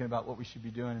be thinking about what we should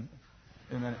be doing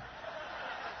in a minute.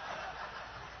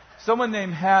 Someone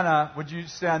named Hannah, would you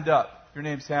stand up? Your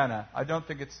name's Hannah. I don't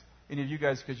think it's any of you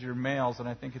guys because you're males, and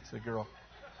I think it's a girl.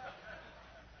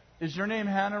 Is your name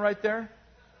Hannah right there?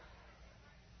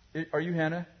 Are you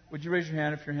Hannah? Would you raise your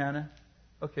hand if you're Hannah?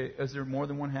 Okay. Is there more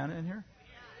than one Hannah in here?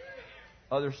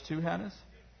 Oh, there's 2 Hannahs?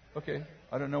 Okay.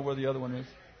 I don't know where the other one is.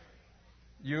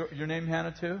 Your name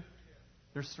Hannah too?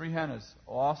 There's 3 Hannahs.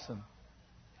 Awesome.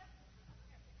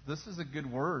 This is a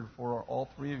good word for all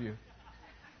 3 of you.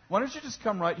 Why don't you just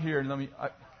come right here and let me...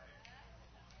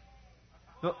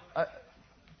 do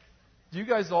you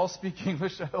guys all speak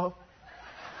English, I hope?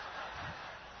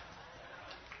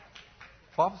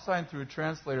 Prophesying through a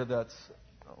translator, that's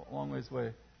a long ways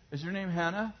away. Is your name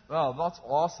Hannah? Oh, that's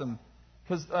awesome.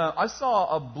 Because I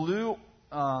saw a blue,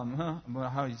 how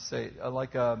do you say it?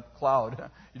 Like a cloud.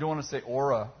 You don't want to say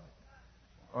aura.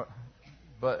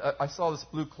 But I saw this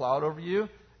blue cloud over you,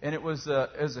 and it was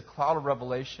a cloud of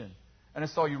revelation. And I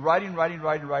saw you writing. You're writing,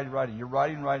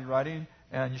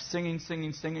 and you're singing.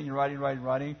 You're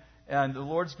writing. And the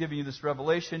Lord's giving you this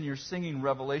revelation. You're singing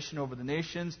revelation over the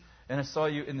nations. And I saw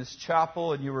you in this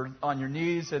chapel, and you were on your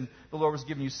knees, and the Lord was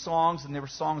giving you songs, and they were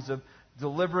songs of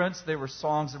deliverance. They were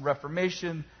songs of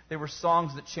reformation. They were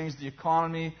songs that changed the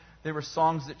economy. They were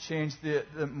songs that changed the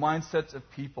mindsets of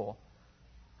people.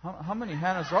 How many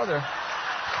Hannahs are there?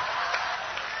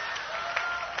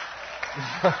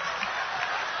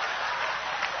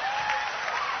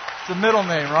 It's a middle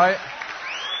name, right?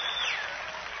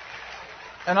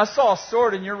 And I saw a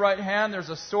sword in your right hand. There's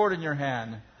a sword in your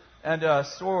hand. And a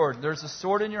sword. There's a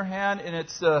sword in your hand, and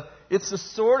it's the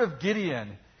sword of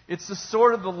Gideon. It's the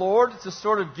sword of the Lord. It's the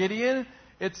sword of Gideon.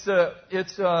 It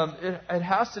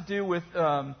has to do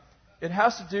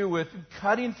with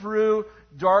cutting through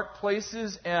dark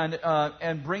places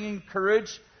and bringing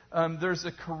courage. There's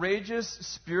a courageous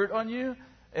spirit on you,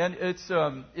 and it's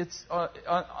on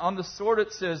the sword.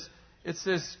 It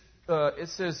says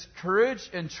courage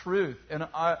and truth. And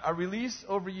I release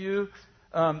over you.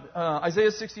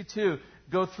 Isaiah 62,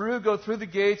 go through the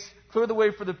gates, clear the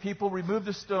way for the people, remove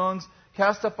the stones,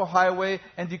 cast up a highway,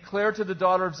 and declare to the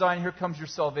daughter of Zion, here comes your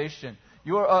salvation.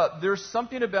 There's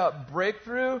something about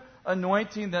breakthrough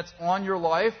anointing that's on your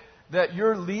life, that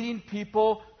you're leading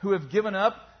people who have given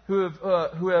up,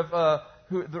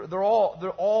 they're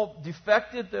all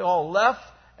defected. They all left.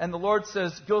 And the Lord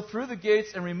says, go through the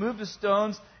gates and remove the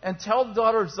stones and tell the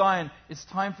daughter of Zion, it's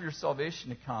time for your salvation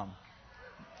to come.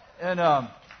 And,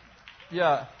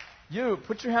 you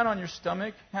put your hand on your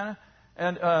stomach, Hannah,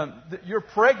 and you're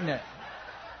pregnant.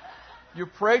 You're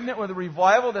pregnant with a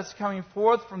revival that's coming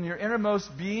forth from your innermost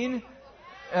being.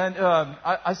 And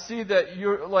I see that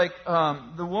you're like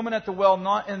the woman at the well,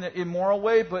 not in the immoral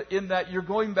way, but in that you're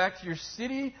going back to your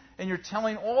city and you're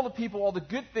telling all the people all the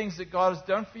good things that God has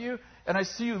done for you. And I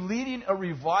see you leading a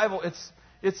revival.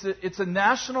 It's a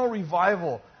national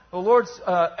revival. The Lord's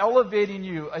elevating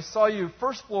you. I saw you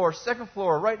first floor, second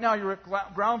floor. Right now you're at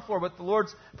ground floor, but the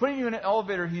Lord's putting you in an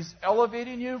elevator. He's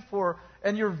elevating you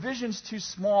and your vision's too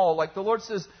small. Like the Lord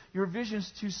says, your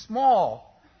vision's too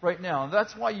small right now. And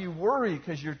that's why you worry,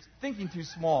 because you're thinking too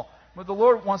small. But the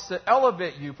Lord wants to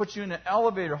elevate you, put you in an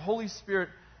elevator, Holy Spirit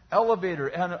elevator,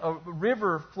 and a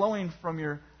river flowing from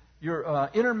your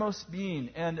innermost being.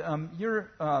 And your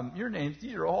names,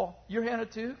 you're Hannah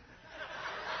too?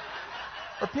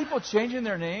 Are people changing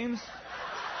their names?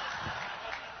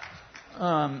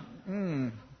 I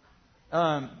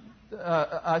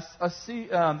see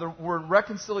the word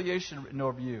reconciliation written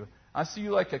over you. I see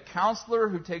you like a counselor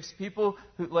who takes people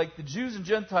who, like the Jews and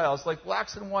Gentiles, like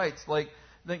blacks and whites, like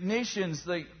nations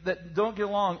that don't get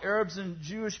along, Arabs and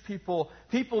Jewish people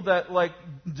that like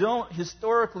don't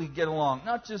historically get along,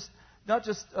 not just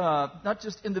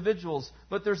individuals,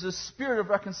 but there's a spirit of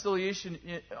reconciliation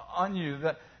on you,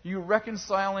 that you're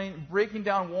reconciling, breaking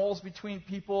down walls between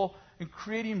people and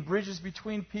creating bridges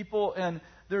between people, and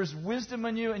there's wisdom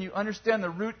in you, and you understand the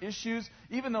root issues.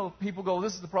 Even though people go,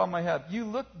 this is the problem I have, you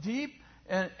look deep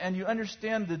and you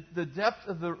understand the depth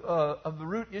of the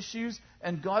root issues,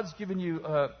 and God's given you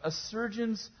a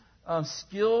surgeon's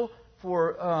skill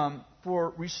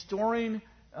for restoring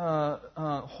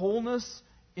wholeness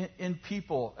in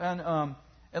people.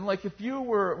 And like if you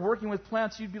were working with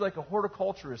plants, you'd be like a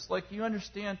horticulturist. Like you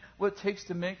understand what it takes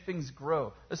to make things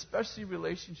grow, especially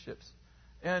relationships.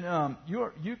 And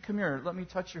you come here, let me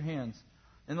touch your hands.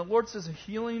 And the Lord says a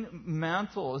healing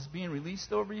mantle is being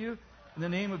released over you. In the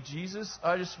name of Jesus,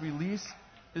 I just release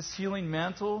this healing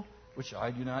mantle, which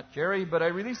I do not carry, but I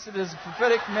release it as a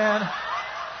prophetic man.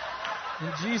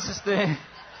 In Jesus' name.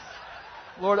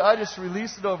 Lord, I just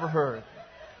release it over her.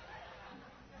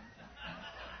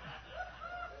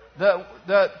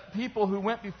 That people who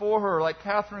went before her, like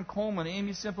Catherine Coleman,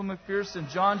 Amy Simple McPherson,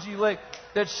 John G. Lake,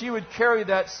 that she would carry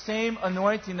that same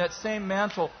anointing, that same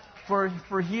mantle for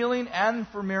healing and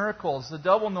for miracles, the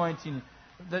double anointing,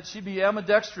 that she'd be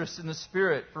ambidextrous in the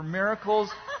Spirit for miracles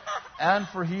and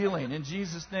for healing. In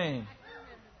Jesus' name.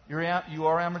 You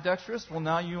are ambidextrous? Well,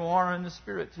 now you are in the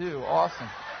Spirit too. Awesome.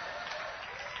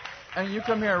 And you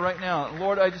come here right now.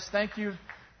 Lord, I just thank you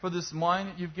for this mind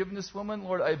that you've given this woman.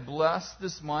 Lord, I bless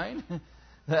this mind.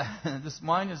 This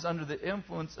mind is under the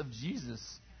influence of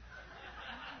Jesus.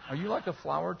 Are you like a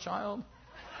flower child?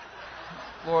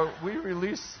 Lord, we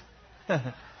release...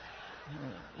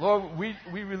 Lord, we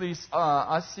release,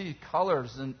 I see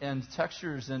colors and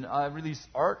textures, and I release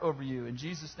art over you. In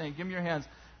Jesus' name, give me your hands.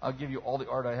 I'll give you all the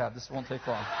art I have. This won't take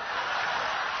long.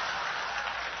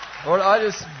 Lord, I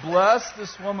just bless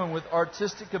this woman with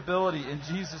artistic ability in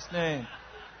Jesus' name.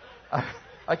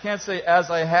 I can't say, as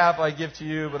I have, I give to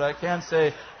you, but I can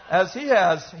say, as He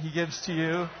has, He gives to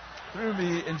you through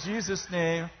me. In Jesus'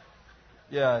 name,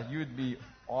 yeah, you would be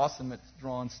awesome at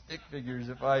drawing stick figures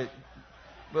if I...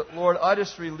 But Lord, I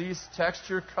just release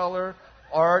texture, color,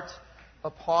 art,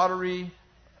 pottery,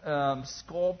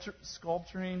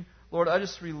 sculpturing. Lord, I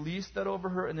just release that over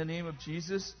her in the name of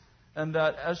Jesus. And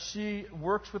that as she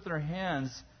works with her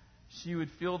hands, she would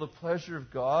feel the pleasure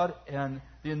of God, and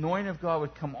the anointing of God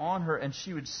would come on her, and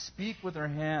she would speak with her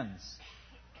hands.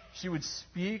 She would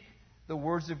speak the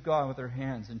words of God with her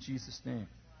hands in Jesus' name.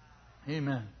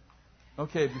 Amen.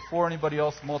 Okay, before anybody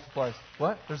else multiplies.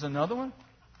 What? There's another one?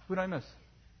 Who did I miss?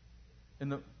 In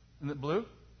the blue?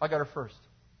 I got her first.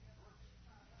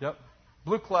 Yep.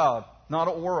 Blue cloud, not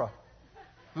an aura.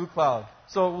 Blue cloud.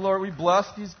 So, Lord, we bless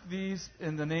these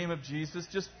in the name of Jesus.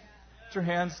 Just put your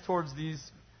hands towards these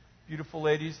beautiful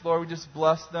ladies. Lord, we just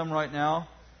bless them right now.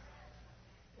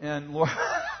 And, Lord,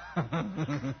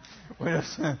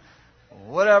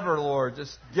 whatever, Lord,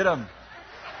 just get them.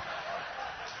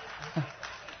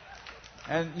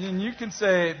 And you can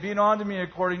say, be on to me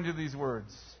according to these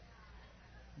words.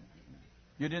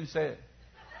 You didn't say it.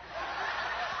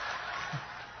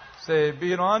 Say,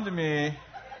 be it unto me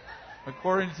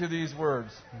according to these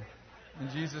words. In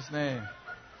Jesus' name.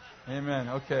 Amen.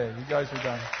 Okay, you guys are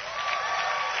done.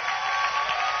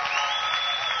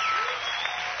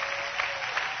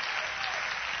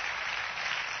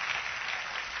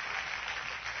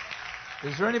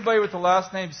 Is there anybody with the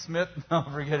last name Smith? No,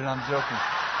 forget it. I'm joking.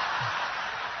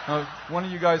 One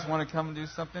of you guys want to come and do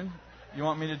something? You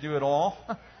want me to do it all?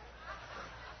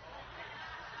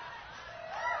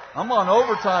 I'm on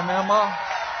overtime, man. My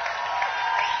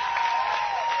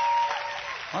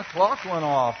clock went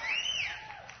off.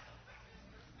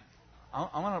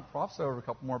 I'm going to prophesy over a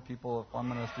couple more people if I'm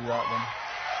going to do that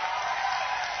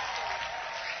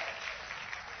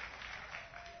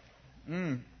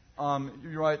one.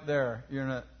 You're right there.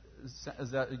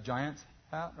 Is that a Giants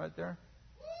hat right there?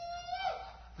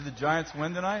 Did the Giants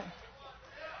win tonight?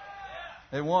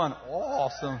 They won.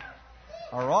 Awesome.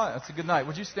 All right. That's a good night.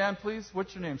 Would you stand, please?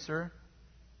 What's your name, sir?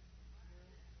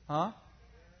 Huh?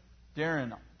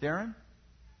 Darren. Darren?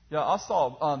 Yeah, I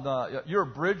saw you're a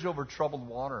bridge over troubled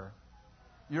water.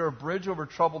 You're a bridge over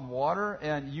troubled water,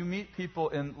 and you meet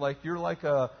people you're like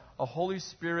a Holy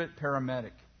Spirit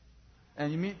paramedic.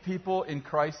 And you meet people in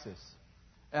crisis.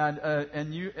 And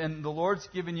the Lord's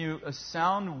given you a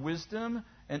sound wisdom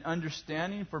and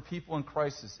understanding for people in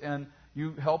crisis. And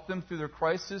you help them through their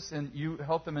crisis, and you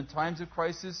help them in times of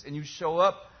crisis, and you show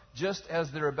up just as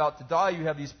they're about to die. You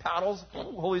have these paddles,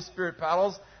 Holy Spirit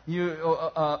paddles. You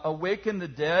awaken the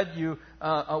dead. You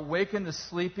awaken the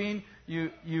sleeping.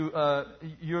 You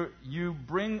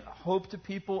bring hope to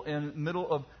people in the middle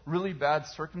of really bad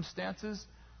circumstances.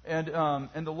 And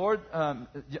the Lord,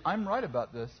 I'm right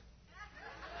about this.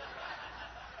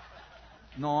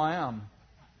 No, I am.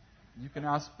 You can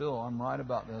ask Bill. I'm right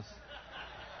about this.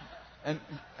 And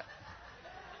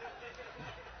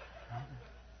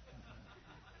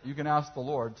you can ask the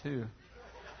Lord too.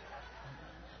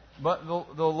 But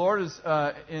the Lord is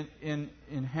in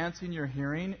enhancing your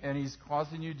hearing, and He's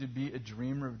causing you to be a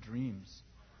dreamer of dreams.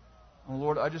 And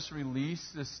Lord, I just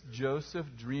release this Joseph,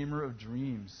 dreamer of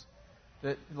dreams.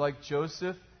 That like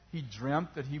Joseph, he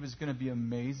dreamt that he was going to be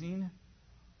amazing.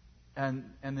 And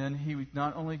then he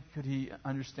not only could he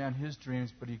understand his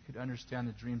dreams, but he could understand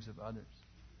the dreams of others.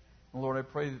 And Lord, I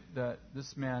pray that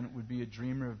this man would be a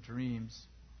dreamer of dreams.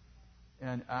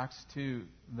 And Acts 2,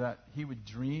 that he would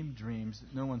dream dreams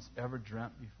that no one's ever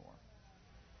dreamt before.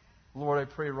 Lord, I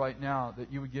pray right now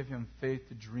that you would give him faith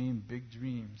to dream big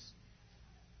dreams.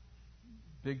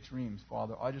 Big dreams,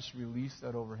 Father. I just release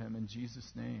that over him in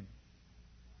Jesus' name.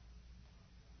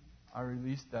 I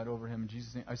release that over him in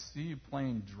Jesus' name. I see you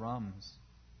playing drums.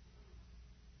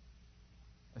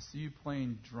 I see you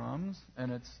playing drums,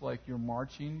 and it's like you're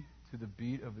marching to the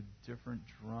beat of a different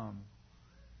drum.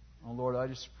 Oh, Lord, I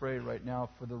just pray right now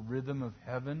for the rhythm of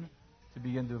heaven to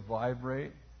begin to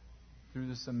vibrate through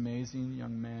this amazing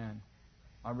young man.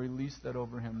 I release that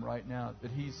over him right now,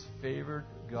 that he's favored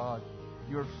of God.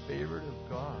 You are favored of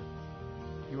God.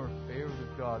 You are favored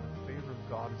of God. The favor of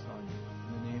God is on you.